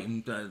Newcastle and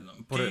Brighton.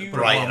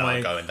 Brighton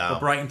are going down. But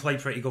Brighton play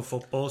pretty good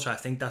football, so I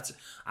think that's...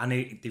 And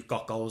they've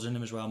got goals in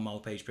them as well.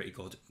 Malpay's pretty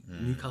good.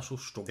 Newcastle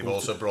struggle. They've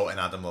also brought in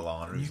Adam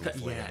Lallana, who's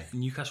lovely. Yeah,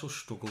 Newcastle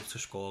struggle to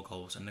score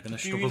goals, and they're going to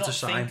struggle to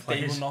sign players. Do you not think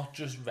they will not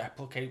just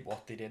replicate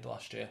what they did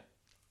last year?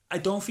 I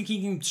don't think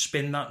he can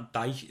spin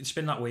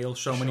that wheel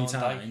so many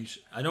times.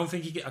 I don't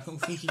think he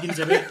can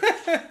do it.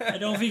 I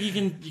don't think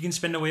you can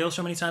spin the wheel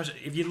so many times.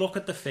 If you look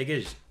at the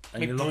figures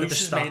and you look at the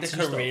stats,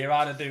 made a career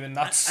out of doing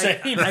that same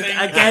thing.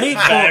 I get it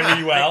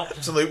very well.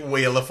 Absolute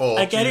wheel of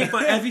fortune. I get it,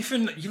 but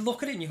everything you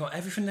look at it and you go,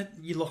 everything that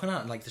you're looking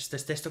at, like the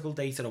statistical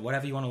data or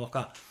whatever you want to look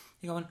at,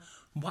 you're going,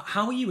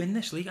 how are you in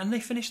this league? And they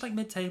finished like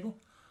mid-table.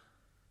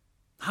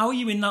 How are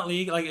you in that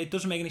league? Like, it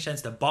doesn't make any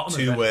sense. The bottom.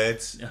 Two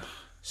words.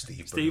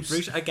 Steve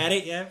Bruce. I get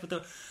it, yeah.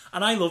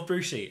 And I love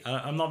Brucey.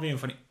 I'm not being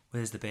funny.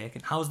 Where's the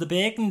bacon? How's the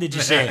bacon? Did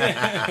you say?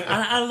 And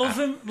I love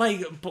him.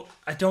 But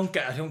I don't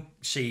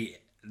see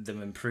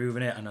them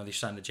improving it. I know they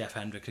signed the Jeff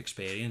Hendrick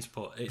experience,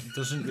 but it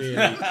doesn't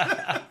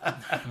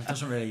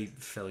really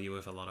fill you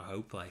with a lot of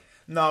hope. Like,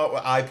 no,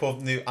 I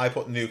put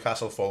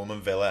Newcastle, Fulham,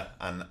 and Villa,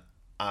 and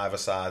either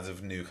side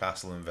of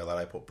Newcastle and Villa,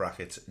 I put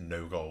brackets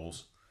no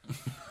goals.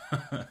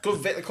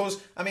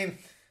 Because I mean,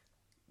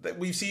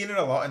 we've seen it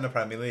a lot in the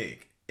Premier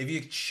League. If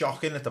you're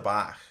shocking at the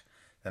back,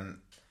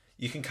 then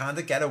you can kind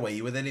of get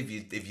away with it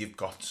if you've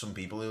got some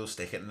people who'll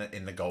stick it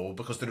in the goal,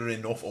 because there are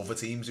enough other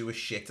teams who are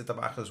shit at the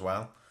back as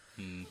well.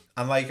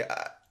 And like,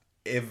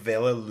 if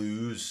Villa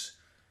lose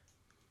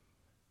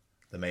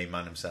the main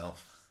man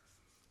himself,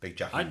 Big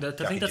Jackie. I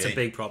think that's G. a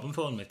big problem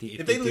for them. If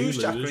they do lose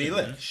Jack him,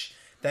 Grealish,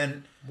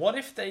 then What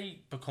if they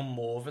become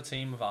more of a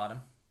team without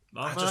him?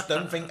 I just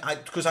don't think,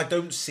 because I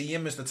don't see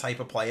him as the type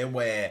of player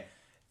where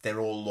they're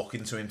all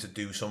looking to him to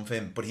do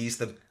something, but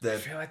he's I the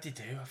feel like they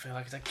do. I feel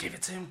like it's like, give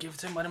it to him,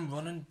 let him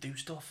run and do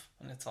stuff.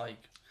 And it's like...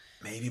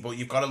 maybe, but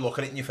you've got to look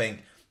at it and you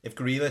think, if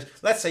Grealish,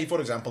 let's say for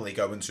example they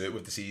go into it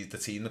with the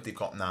team that they've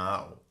got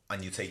now,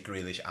 and you take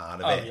Grealish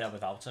out of it. Oh yeah,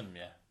 without him,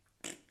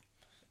 yeah.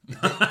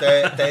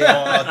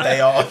 They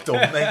are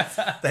dumb, mate.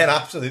 They're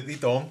absolutely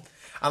dumb.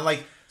 And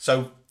like,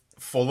 so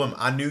Fulham,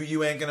 I knew you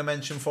weren't going to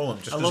mention Fulham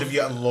just because of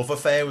your love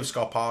affair with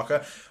Scott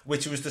Parker,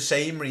 which was the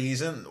same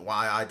reason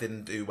why I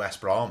didn't do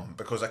West Brom,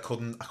 because I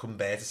couldn't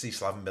bear to see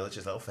Slaven Bilic's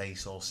little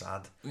face all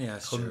sad. Yeah,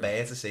 couldn't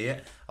bear to see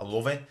it. I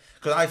love it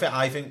because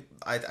I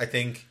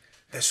think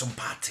there's some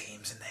bad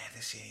teams in there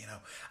this year. You know,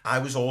 I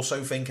was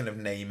also thinking of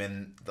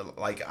naming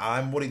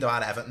I'm worried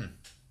about Everton.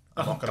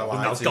 I'm not going to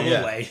lie to go you.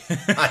 Away.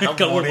 I'm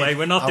Go worried. away.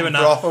 We're not I'm doing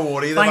proper that.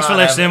 worried Thanks for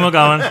about listening.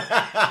 Everton.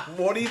 We're going.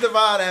 Worried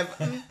about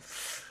Everton.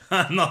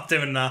 I'm not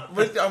doing that.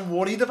 I'm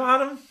worried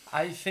about him.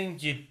 I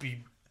think you'd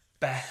be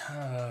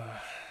better.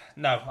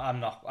 No, I'm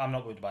not. I'm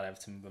not worried about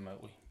Everton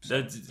remotely. So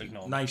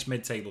ignore me. Nice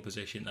mid-table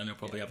position, and they'll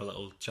probably have a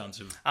little chance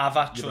of. I've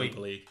actually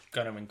Europa League.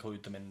 going to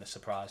include them in the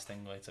surprise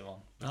thing later on.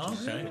 Oh,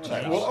 okay.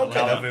 Right, well, okay,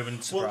 I'll then.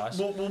 ruin surprise.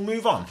 We'll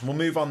move on. We'll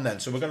move on then.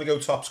 So we're going to go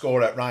top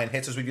scorer. Ryan,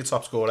 hit us with your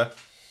top scorer.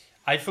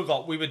 I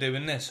forgot we were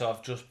doing this, so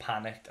I've just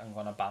panicked and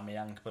gone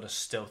Aubameyang, but I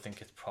still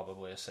think it's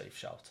probably a safe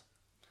shout.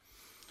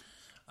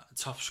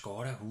 Top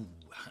scorer. Ooh.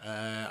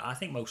 I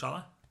think Mo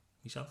Salah.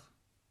 Myself.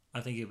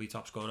 I think he'll be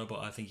top scorer, but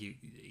I think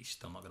he's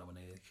still not going to win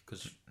it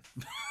because.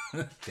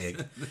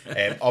 Big.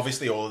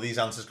 Obviously, all of these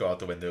answers go out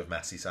the window if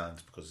Messi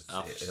signs because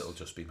it'll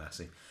just be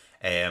Messi.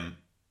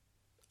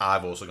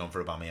 I've also gone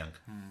for Aubameyang.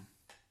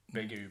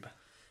 Big Uber.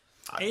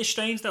 It's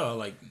strange though,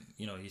 like,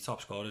 you know, your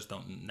top scorers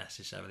don't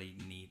necessarily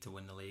need to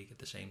win the league at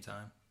the same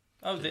time.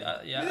 Oh,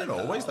 yeah. They don't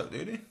always, though,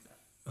 do they?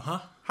 Huh?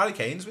 Harry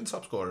Kane's been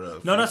top scorer.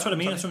 No, that's what I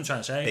mean. That's what I'm trying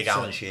to say. Big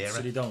Alan Shearer.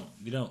 So they don't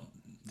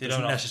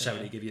don't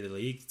necessarily give you the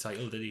league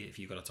title, did he? If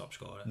you've got a top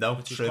scorer, No,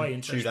 which is true. quite True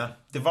interesting. that.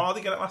 Did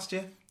Vardy get it last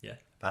year? Yeah,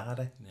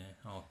 Vardy. yeah.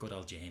 Oh, good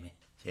old Jamie.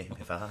 Jamie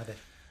Vardy.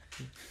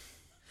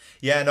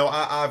 Yeah, no,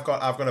 I've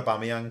got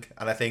Aubameyang,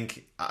 and I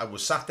think I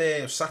was sat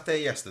there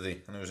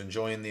yesterday, and I was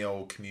enjoying the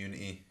old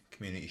community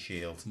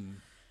shield, and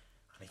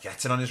he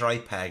gets it on his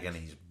right peg, and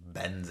he's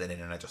bends it in,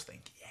 and I just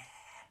think,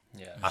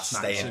 Yeah. that's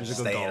nice. It was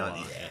a good staying goal, on.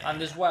 that. Yeah.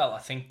 And as well, I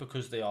think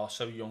because they are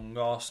so young,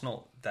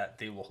 Arsenal, that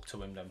they look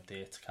to him, don't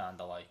they? To kind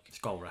of like... His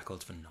goal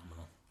record's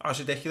phenomenal. Oh, it's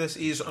ridiculous.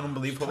 He's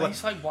unbelievable.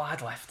 He's like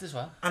wide left as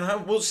well.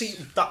 And we'll see.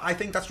 I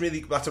think that's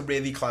a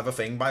really clever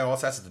thing by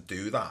Arteta to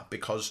do that,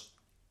 because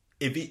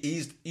if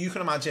you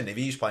can imagine if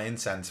he's playing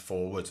centre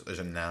forward as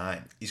a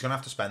 9, he's going to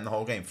have to spend the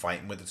whole game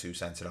fighting with the two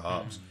centre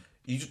halves.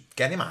 You just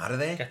get him out of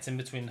there. Gets in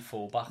between the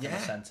fullback and the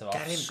centre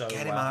half.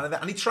 Get him out of there,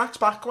 and he tracks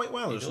back quite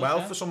well as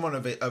well for someone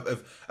of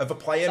a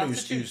player His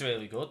attitude's who's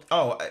really good.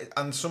 Oh,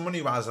 and someone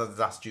who has his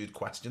attitude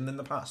questioned in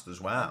the past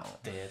as well.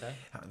 Dare they?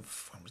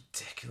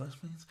 Ridiculous,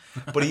 man.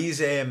 But he's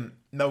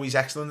he's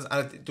excellent.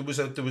 And there was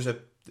a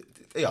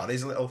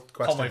there's a little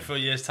question. Can't wait for a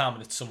year's time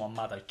and it's someone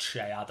mad like Che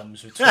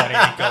Adams with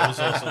 28 goals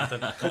or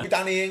something. Could be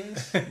Danny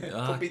Ings.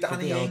 Could be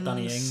Danny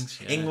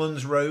Ings. Yeah.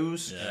 England's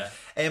Rose.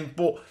 Yeah.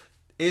 But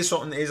here's a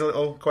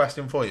little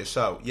question for you.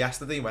 So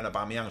yesterday when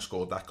Aubameyang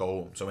scored that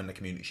goal, so in the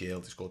Community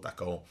Shield he scored that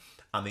goal,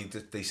 and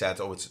they said,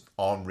 oh, it's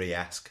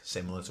Henry-esque,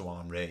 similar to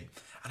Henry.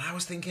 And I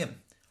was thinking,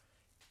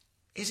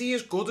 is he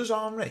as good as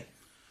Henry?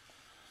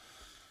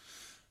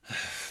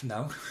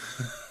 No.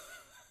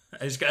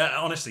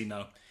 Honestly,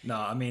 no. No,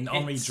 I mean,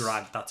 Henry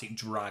dragged that team.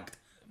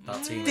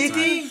 Did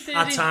he?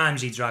 At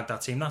times, he dragged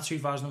that team. That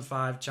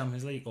 2005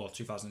 Champions League or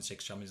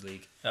 2006 Champions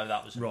League No,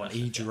 that was run,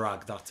 he impressive,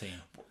 dragged that team.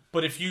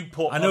 But if you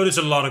put... I know there's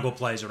a lot of good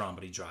players around,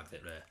 but he dragged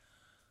it there.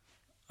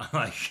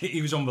 Like,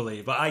 he was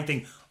unbelievable. I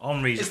think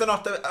Henry's... Is there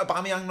not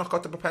Aubameyang not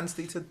got the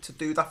propensity to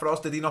do that for us?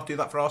 Did he not do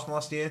that for Arsenal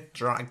last year?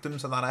 Dragged them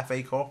to that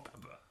FA Cup?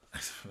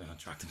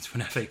 dragged him to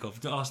an FA Cup.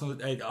 Arsenal,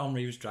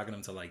 Henry was dragging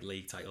them to like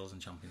league titles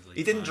and Champions League.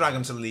 He didn't drag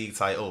them to league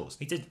titles.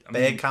 He did. I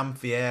mean, Bergkamp,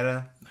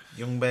 Vieira,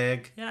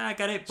 Youngberg. Yeah, I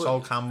get it. But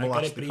Sol Campbell,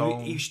 I get it, Ashley but Cole.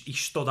 he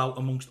stood out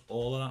amongst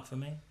all of that for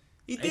me.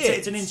 He did.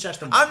 It's an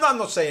interesting one. I'm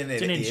not saying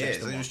it an is.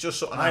 interesting It was one. just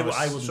something I I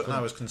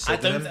wouldn't was put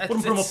considering. Wouldn't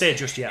put him up there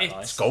just yet.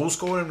 it's- Right? Goal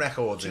scoring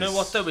records. Do you know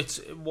what though? It's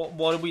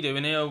what are we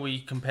doing here? Are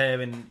we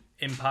comparing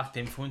impact,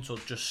 influence, or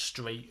just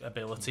straight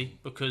ability?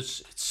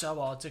 Because it's so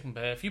hard to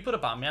compare. If you put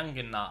Aubameyang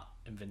in that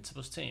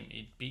Invincibles team,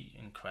 he'd be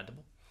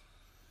incredible.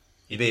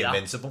 He'd be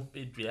invincible.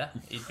 He'd be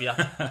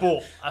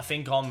but I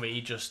think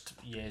Henry, just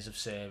years of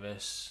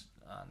service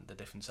and the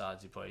different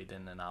sides he played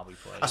in and how he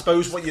played. I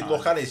suppose what you'd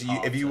look at is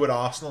hard if you to- were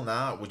Arsenal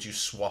now, would you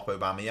swap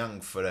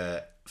Aubameyang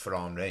for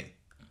Henry?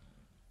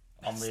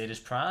 Henry at his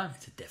prime.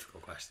 It's a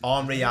difficult question.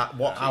 Henry, how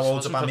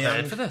old's wasn't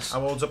prepared Aubameyang? for this.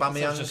 How old's Just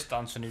Aubameyang?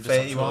 answering who the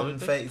 31,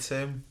 top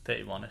 32.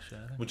 31ish, yeah.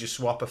 Would you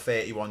swap a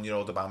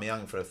 31-year-old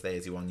Aubameyang for a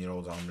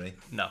 31-year-old Henry?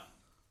 No.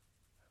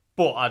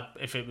 But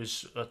if it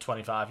was a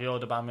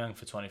 25-year-old Aubameyang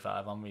for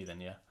 25 Henry,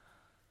 then yeah.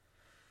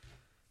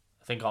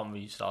 I think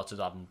Henry started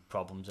having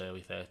problems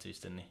early 30s,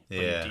 didn't he? But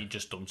Yeah. he'd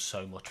just done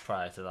so much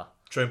prior to that.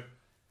 True.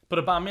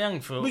 But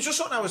Aubameyang for... It was just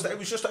something it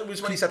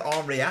was when he said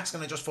Henry-esque,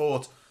 and I just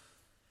thought,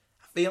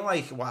 I feel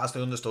like, whilst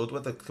I understood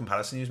what the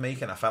comparison he was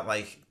making, I felt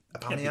like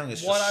Aubameyang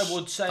is just... What I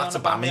would say that's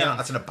on Aubameyang. Aubameyang...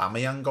 That's an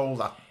Aubameyang goal.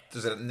 That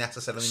does it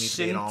necessarily need to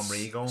be an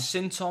Henry goal?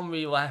 Since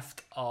Henry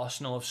left,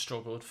 Arsenal have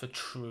struggled for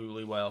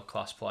truly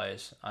world-class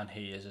players, and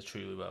he is a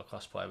truly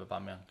world-class player with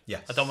Aubameyang.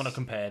 Yes. I don't want to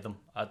compare them.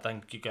 I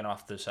think you're going to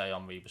have to say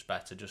Henry was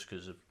better just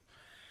because of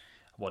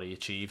what he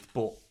achieved,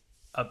 but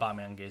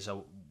Aubameyang is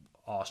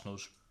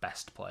Arsenal's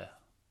best player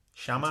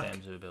in Shamak.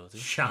 terms of ability.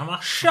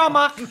 Shamak.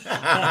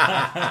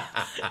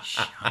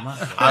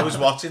 I was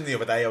watching the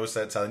other day, I was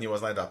telling you,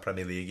 wasn't I, that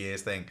Premier League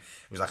years thing?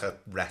 It was like a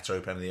retro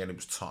Premier League, and it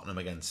was Tottenham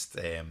against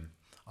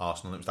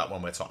Arsenal. It was that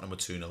one where Tottenham were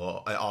 2-0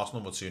 up,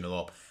 Arsenal were 2-0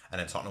 up, and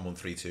then Tottenham won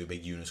 3-2,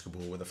 big Yunus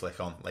Kabul with a flick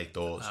on, late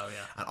doors. Oh,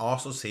 yeah. And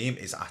Arsenal's team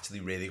is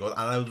actually really good.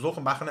 And I was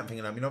looking back on it and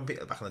thinking, you know,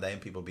 back in the day,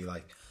 and people would be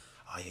like,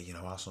 oh yeah, you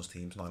know, Arsenal's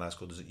team's not as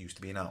good as it used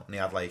to be now. And they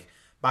had like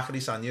Bakary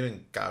Sagna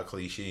and Gael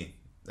Clichy,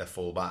 their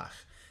full back.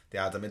 They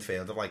had a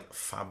midfield of like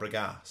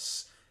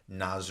Fabregas,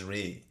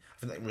 Nasri. I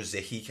think like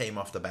Rosicky came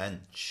off the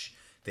bench.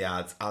 They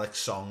had Alex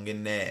Song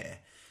in there.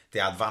 They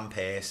had Van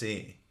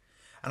Persie.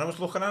 And I was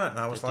looking at it and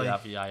I was Did like... they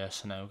have Yaya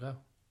Sanogo?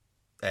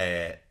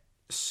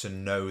 So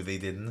no, they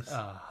didn't.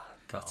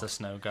 That's a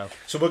snow go.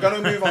 So we're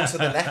going to move on to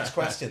the next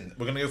question.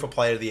 We're going to go for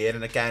Player of the Year.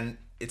 And again,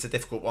 it's a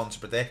difficult one to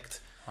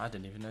predict. I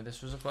didn't even know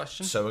this was a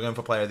question. So we're going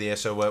for Player of the Year.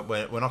 So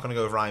we're not going to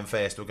go with Ryan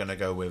first. We're going to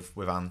go with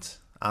Ant.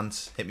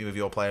 Ant, hit me with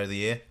your Player of the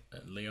Year.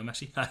 Leo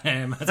Messi. I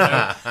don't know.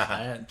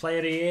 Player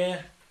of the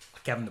Year,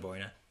 Kevin De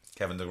Bruyne.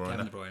 Kevin De Bruyne.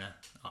 Kevin De Bruyne.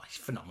 Oh, he's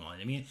phenomenal.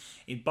 I mean,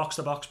 he's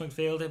box-to-box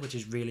midfielder, which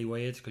is really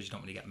weird because you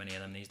don't really get many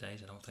of them these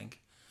days, I don't think.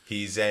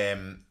 He's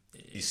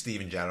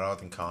Steven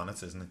Gerrard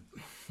incarnate, isn't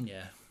he?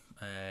 Yeah.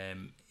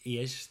 He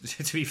is,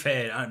 to be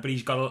fair, but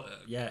he's got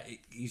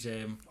he's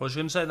What was you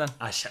going to say then?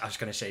 I was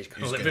going to say he's got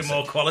a was little gonna bit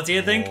more quality,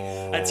 I think,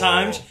 at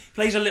times.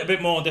 Plays a little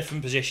bit more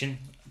different position,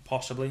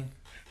 possibly.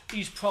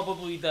 He's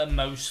probably the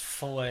most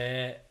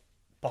flair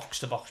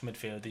box-to-box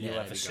midfielder you'll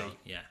ever see.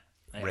 Yeah.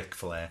 Ric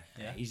Flair.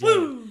 Yeah. He's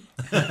Woo!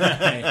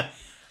 that's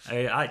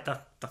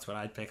what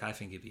I'd pick. I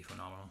think he'd be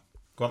phenomenal.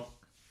 Go on.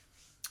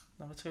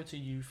 Now let's go to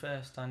you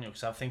first, Daniel,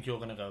 because I think you're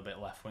going to go a bit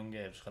left-wing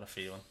here. I've just got a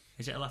feeling.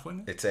 Is it a left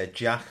winger? It's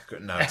Jack.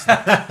 No, it's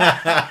not.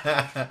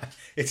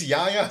 It's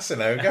Yaya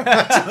Sanogo.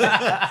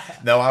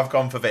 No, I've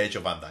gone for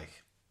Virgil van Dijk.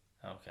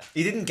 Okay.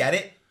 He didn't get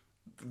it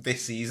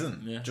this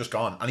season. Yeah. Just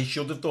gone. And he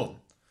should have done.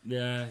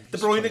 Yeah. De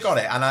Bruyne got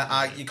it.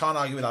 And you can't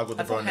argue with how good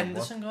I De thought Bruyne was.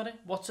 Henderson got it.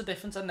 What's the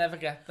difference? I never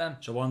get them.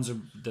 So one's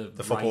the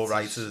Football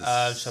writers.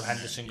 So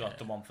Henderson got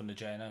the one from the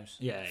journos.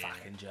 Yeah,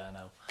 Fucking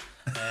journo.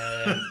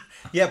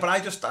 Yeah, but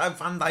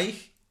Van Dijk,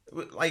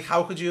 like,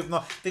 how could you have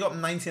not? They got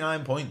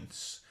 99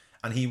 points,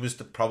 and he was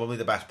probably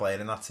the best player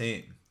in that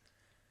team.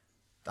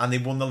 And they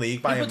won the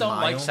league by People a don't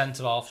mile. like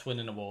centre-halves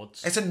winning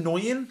awards. It's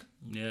annoying.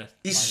 Yeah.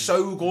 He's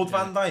so good,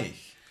 Van Dijk.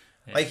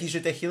 Yeah. Like, he's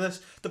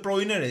ridiculous. De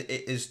Bruyne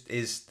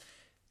is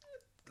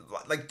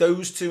like,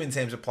 those two in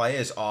terms of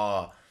players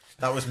are...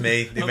 That was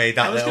me. They made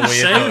that little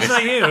weird noise.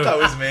 That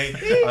was me.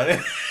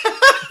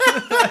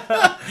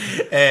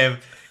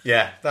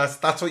 Yeah,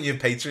 that's what your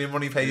Patreon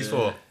money pays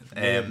for.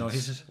 Weird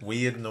noises.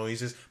 Weird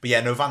noises. But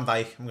yeah, no, Van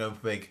Dijk. I'm going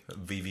for big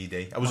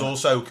VVD. I was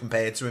also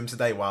compared to him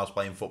today whilst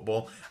playing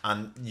football,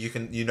 and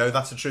you know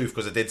that's the truth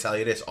because I did tell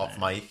you this off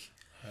mic.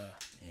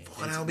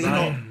 Fucking hell,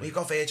 we've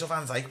got Virgil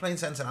van Dijk playing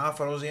centre half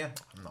for us here.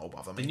 No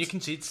bother, mate. Then you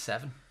concede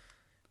 7.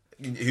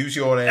 Who's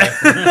your 2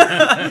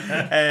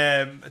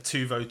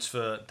 votes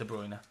for De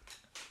Bruyne.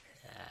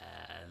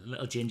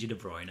 Little ginger De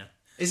Bruyne.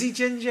 Is he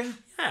ginger?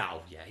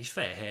 Yeah, he's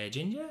fair hair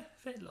ginger.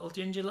 Fair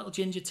little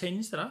ginger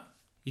tins, there.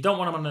 You don't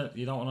want him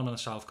on the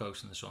south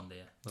coast in the sun, do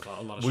you?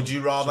 Would you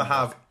rather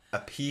have a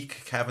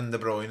peak Kevin De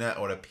Bruyne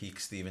or a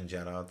peak Steven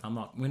Gerrard?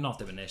 We're not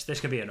doing this.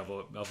 This could be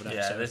another episode.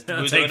 Yeah,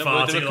 It'll we're take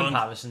far doing too a long.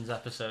 comparisons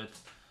episode.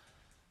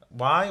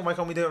 Why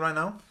can't we do it right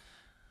now?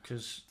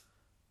 Because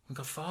we've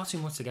got far too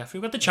much to get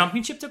through. We've got the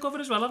championship to cover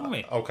as well, haven't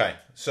we? Okay,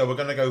 so we're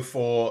going to go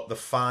for the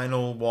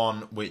final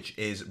one, which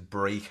is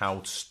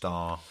Breakout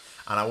Star.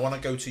 And I want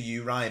to go to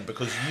you, Ryan,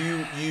 because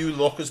you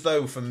look as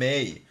though, for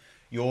me,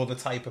 you're the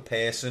type of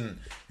person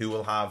who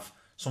will have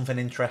something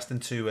interesting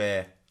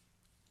to,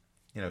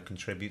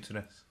 contribute to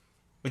this.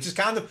 Which is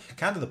kind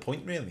of the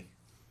point, really.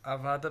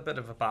 I've had a bit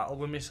of a battle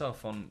with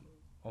myself on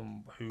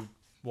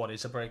what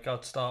is a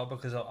breakout star,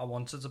 because I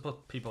wanted to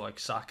put people like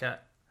Saka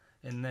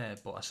in there,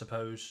 but I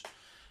suppose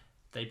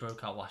they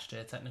broke out last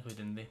year, technically,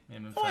 didn't they?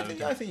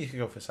 I think you could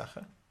go for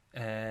Saka.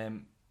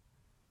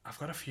 I've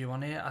got a few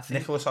on here. I think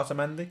Nicholas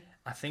Otamendi.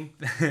 I think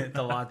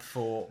the lad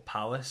for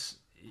Palace,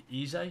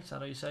 Eze, is that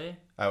how you say it?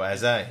 Oh,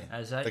 Eze.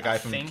 The guy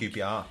from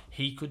QPR.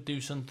 He could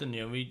do something.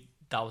 The only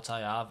doubt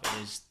I have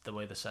is the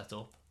way they're set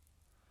up.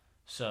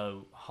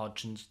 So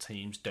Hodgson's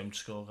teams don't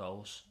score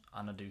goals,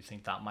 and I do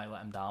think that might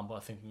let him down, but I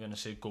think we're going to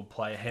see a good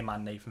player, him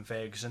and Nathan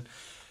Ferguson.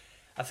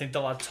 I think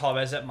the lad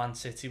Torres at Man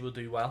City will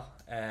do well.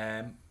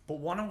 But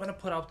one I'm going to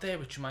put out there,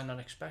 which you might not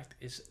expect,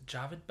 is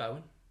Javid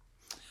Bowen.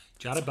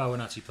 Jared Bowen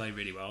actually played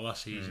really well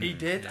last season. He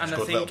did, and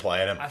Good little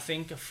player, him. I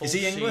think a full Is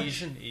he English?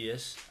 season he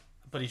is,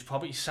 but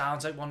he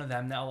sounds like one of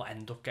them that'll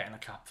end up getting a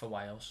cap for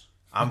Wales.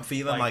 I'm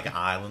feeling like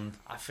Ireland.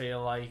 I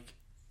feel like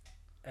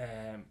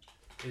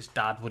his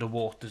dad would have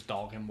walked his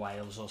dog in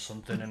Wales or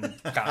something, and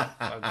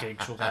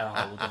Giggs will get a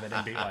hold of it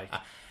and be like,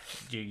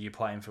 "You're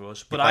playing for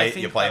us." But I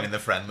think you're playing in the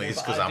friendlies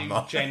because I'm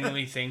not. I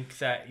genuinely think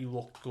that he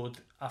looked good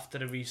after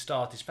the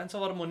restart. He spent a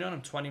lot of money on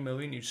him, 20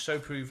 million. He was so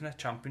proven at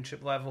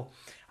championship level,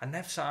 and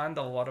they've signed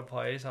a lot of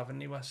players, haven't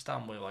they? West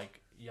Ham with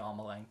like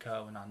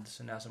Yarmolenko and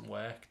Anderson hasn't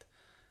worked,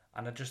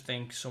 and I just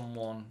think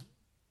someone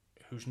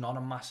who's not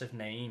a massive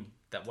name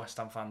that West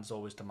Ham fans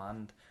always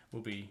demand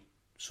will be.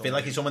 I feel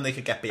like he's someone they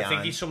could get behind. I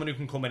think he's someone who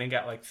can come in and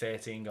get like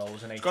 13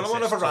 goals and 8 He's got a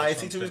lot of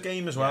variety to his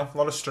game as well. A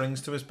lot of strings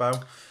to his bow.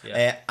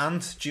 Yeah.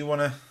 Ant, do you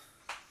want to...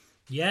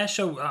 Yeah,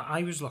 so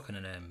I was looking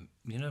at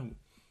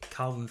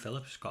Calvin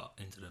Phillips got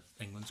into the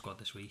England squad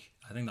this week.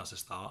 I think that's a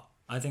start.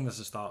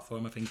 For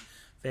him. I think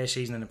first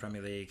season in the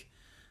Premier League,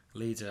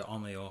 Leeds are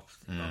on the up.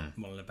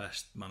 One of the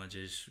best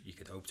managers you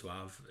could hope to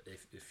have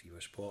if you were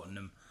supporting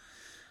them.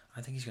 I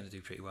think he's going to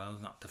do pretty well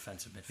in that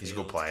defensive midfield. He's a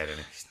good player, isn't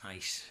he? He's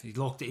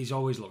nice. He's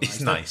always looked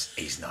nice.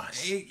 He's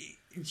nice. Do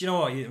you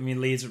know what? I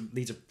mean, Leeds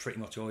are pretty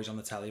much always on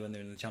the telly when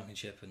they're in the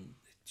Championship, and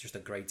it's just a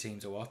great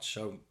team to watch.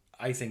 So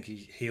I think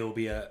he'll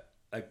be a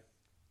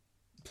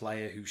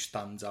player who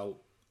stands out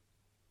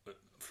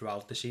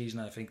throughout the season.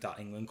 I think that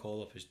England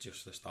call-up is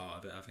just the start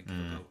of it. I think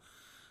he'll go.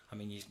 I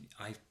mean,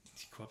 I'm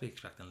probably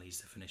expecting Leeds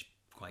to finish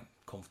quite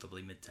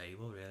comfortably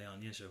mid-table, really,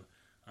 aren't you? So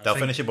They'll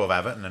finish above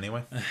Everton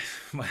anyway.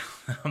 Well,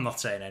 I'm not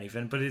saying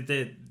anything, but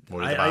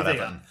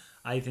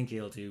I think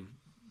he'll do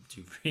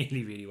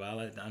really, really well,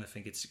 and I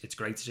think it's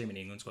great to see him in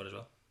the England squad as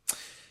well.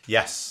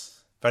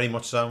 Yes, very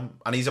much so.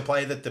 And he's a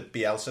player that the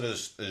Bielsa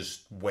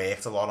has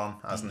worked a lot on,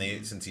 hasn't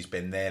he, since he's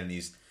been there, and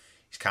he's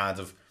kind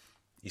of,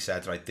 he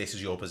said, right, this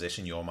is your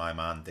position, you're my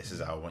man, this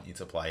is how I want you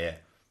to play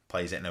it.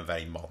 Plays it in a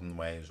very modern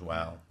way as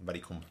well. Very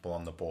comfortable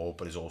on the ball,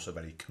 but is also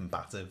very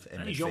combative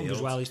in midfield. He's young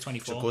as well, he's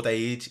 24. It's a good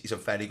age. He's a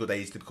very good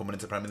age to be coming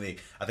into the Premier League.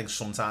 I think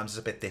sometimes it's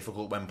a bit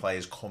difficult when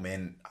players come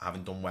in,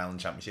 having done well in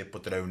Championship,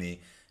 but they're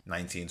only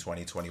 19,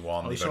 20,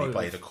 21. They've only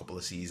played a couple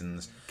of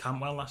seasons.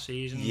 Campbell last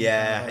season.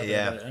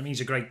 Yeah. I mean, he's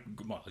a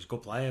he's a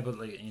good player, but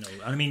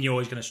I mean, you're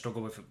always going to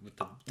struggle with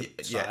the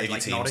if your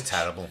team's Norwich.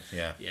 terrible.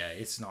 Yeah,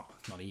 it's not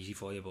easy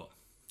for you, but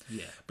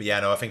yeah. But yeah,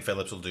 no, I think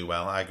Phillips will do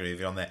well. I agree with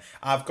you on there.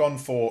 I've gone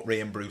for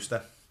Ryan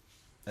Brewster.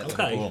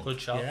 Okay,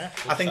 good shot. Yeah.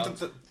 I think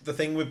the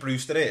thing with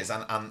Brewster is,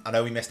 and I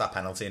know he missed that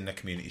penalty in the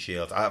Community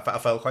Shield. I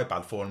felt quite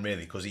bad for him,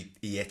 really, because he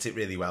hit it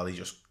really well. He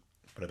just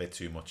put a bit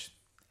too much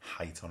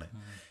height on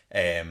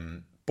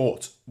it.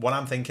 But what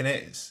I'm thinking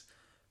is,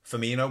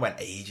 Firmino went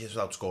ages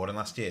without scoring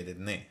last year,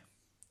 didn't he?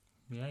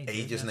 Yeah,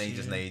 ages and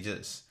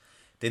ages.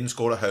 Didn't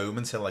score at home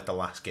until like the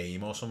last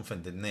game or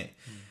something, didn't he?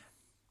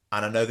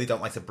 And I know they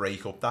don't like to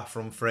break up that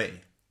front three,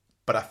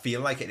 but I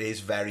feel like it is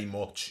very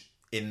much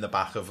in the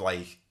back of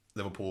like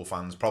Liverpool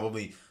fans,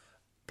 probably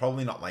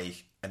not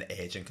like an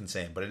urgent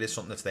concern, but it is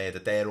something that's there,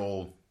 that they're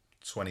all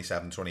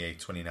 27, 28,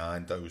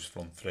 29, those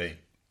front three.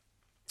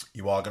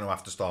 You are going to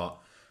have to start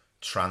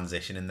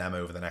transitioning them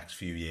over the next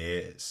few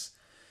years.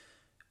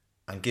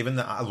 And given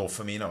that I love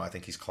Firmino, I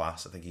think he's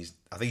class. I think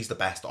he's the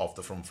best of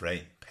the front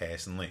three,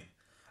 personally.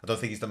 I don't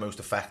think he's the most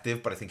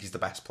effective, but I think he's the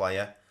best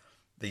player.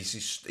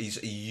 He's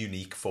a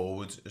unique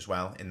forward as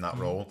well in that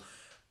role.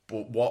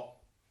 But what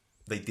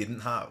they didn't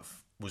have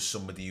was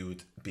somebody who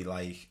would be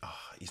like,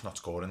 he's not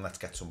scoring, let's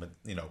get somebody,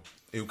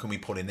 who can we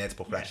put in there to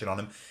put pressure on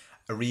him?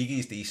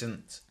 Origi's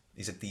decent.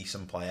 He's a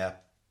decent player.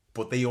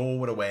 But they all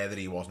were aware that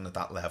he wasn't at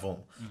that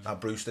level. Now,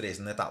 Brewster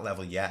isn't at that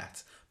level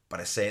yet, but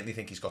I certainly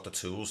think he's got the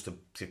tools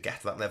to get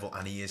to that level,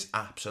 and he is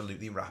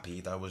absolutely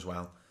rapido as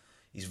well.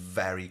 He's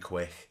very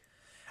quick.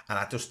 And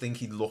I just think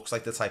he looks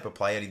like the type of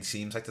player, he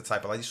seems like the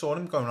type of player. You saw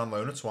him going on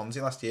loan at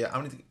Swansea last year.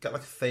 How many got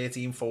like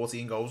 13,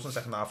 14 goals in the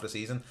second half of the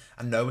season?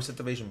 I know it's a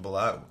division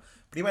below.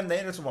 But he went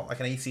there as like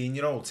an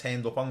 18-year-old,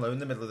 turned up on loan in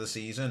the middle of the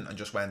season and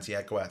just went,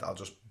 yeah, go ahead, I'll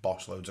just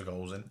boss loads of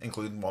goals in,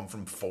 including one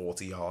from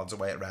 40 yards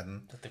away at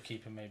Reading. That the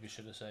keeper maybe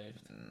should have saved.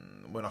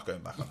 We're not going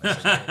back on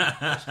this.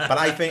 But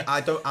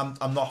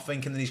I'm not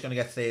thinking that he's going to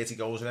get 30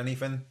 goals or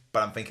anything,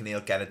 but I'm thinking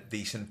he'll get a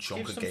decent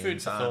chunk of game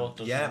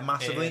time.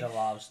 Massively. It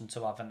allows them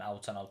to have an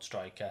out-and-out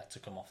striker to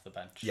come off the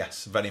bench.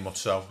 Yes, very much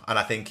so. And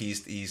I think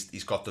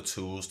he's got the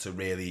tools to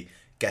really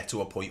get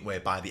to a point where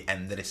by the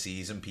end of the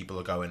season, people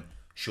are going,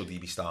 should he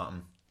be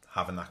starting?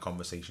 Having that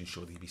conversation,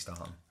 should he be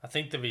starting? I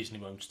think the reason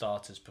he won't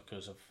start is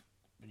because of,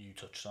 you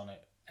touched on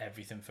it,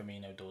 everything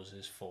Firmino does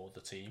is for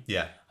the team.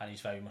 Yeah. And he's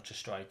very much a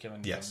striker,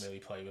 and you don't really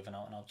play with an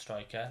out-and-out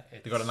striker.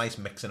 They've got a nice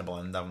mix and a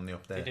blend, haven't they,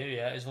 up there? They do,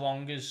 yeah. As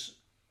long as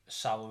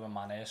Salah and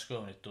Mane are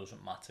scoring, it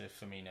doesn't matter if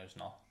Firmino's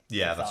not.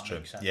 Yeah, that's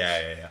true.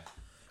 Yeah.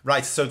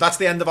 Right, so that's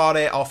the end of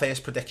our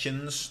first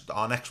predictions.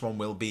 Our next one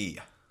will be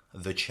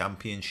the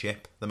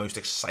Championship, the most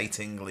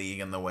exciting league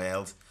in the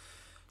world.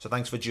 So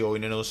thanks for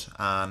joining us,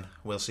 and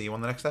we'll see you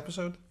on the next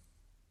episode.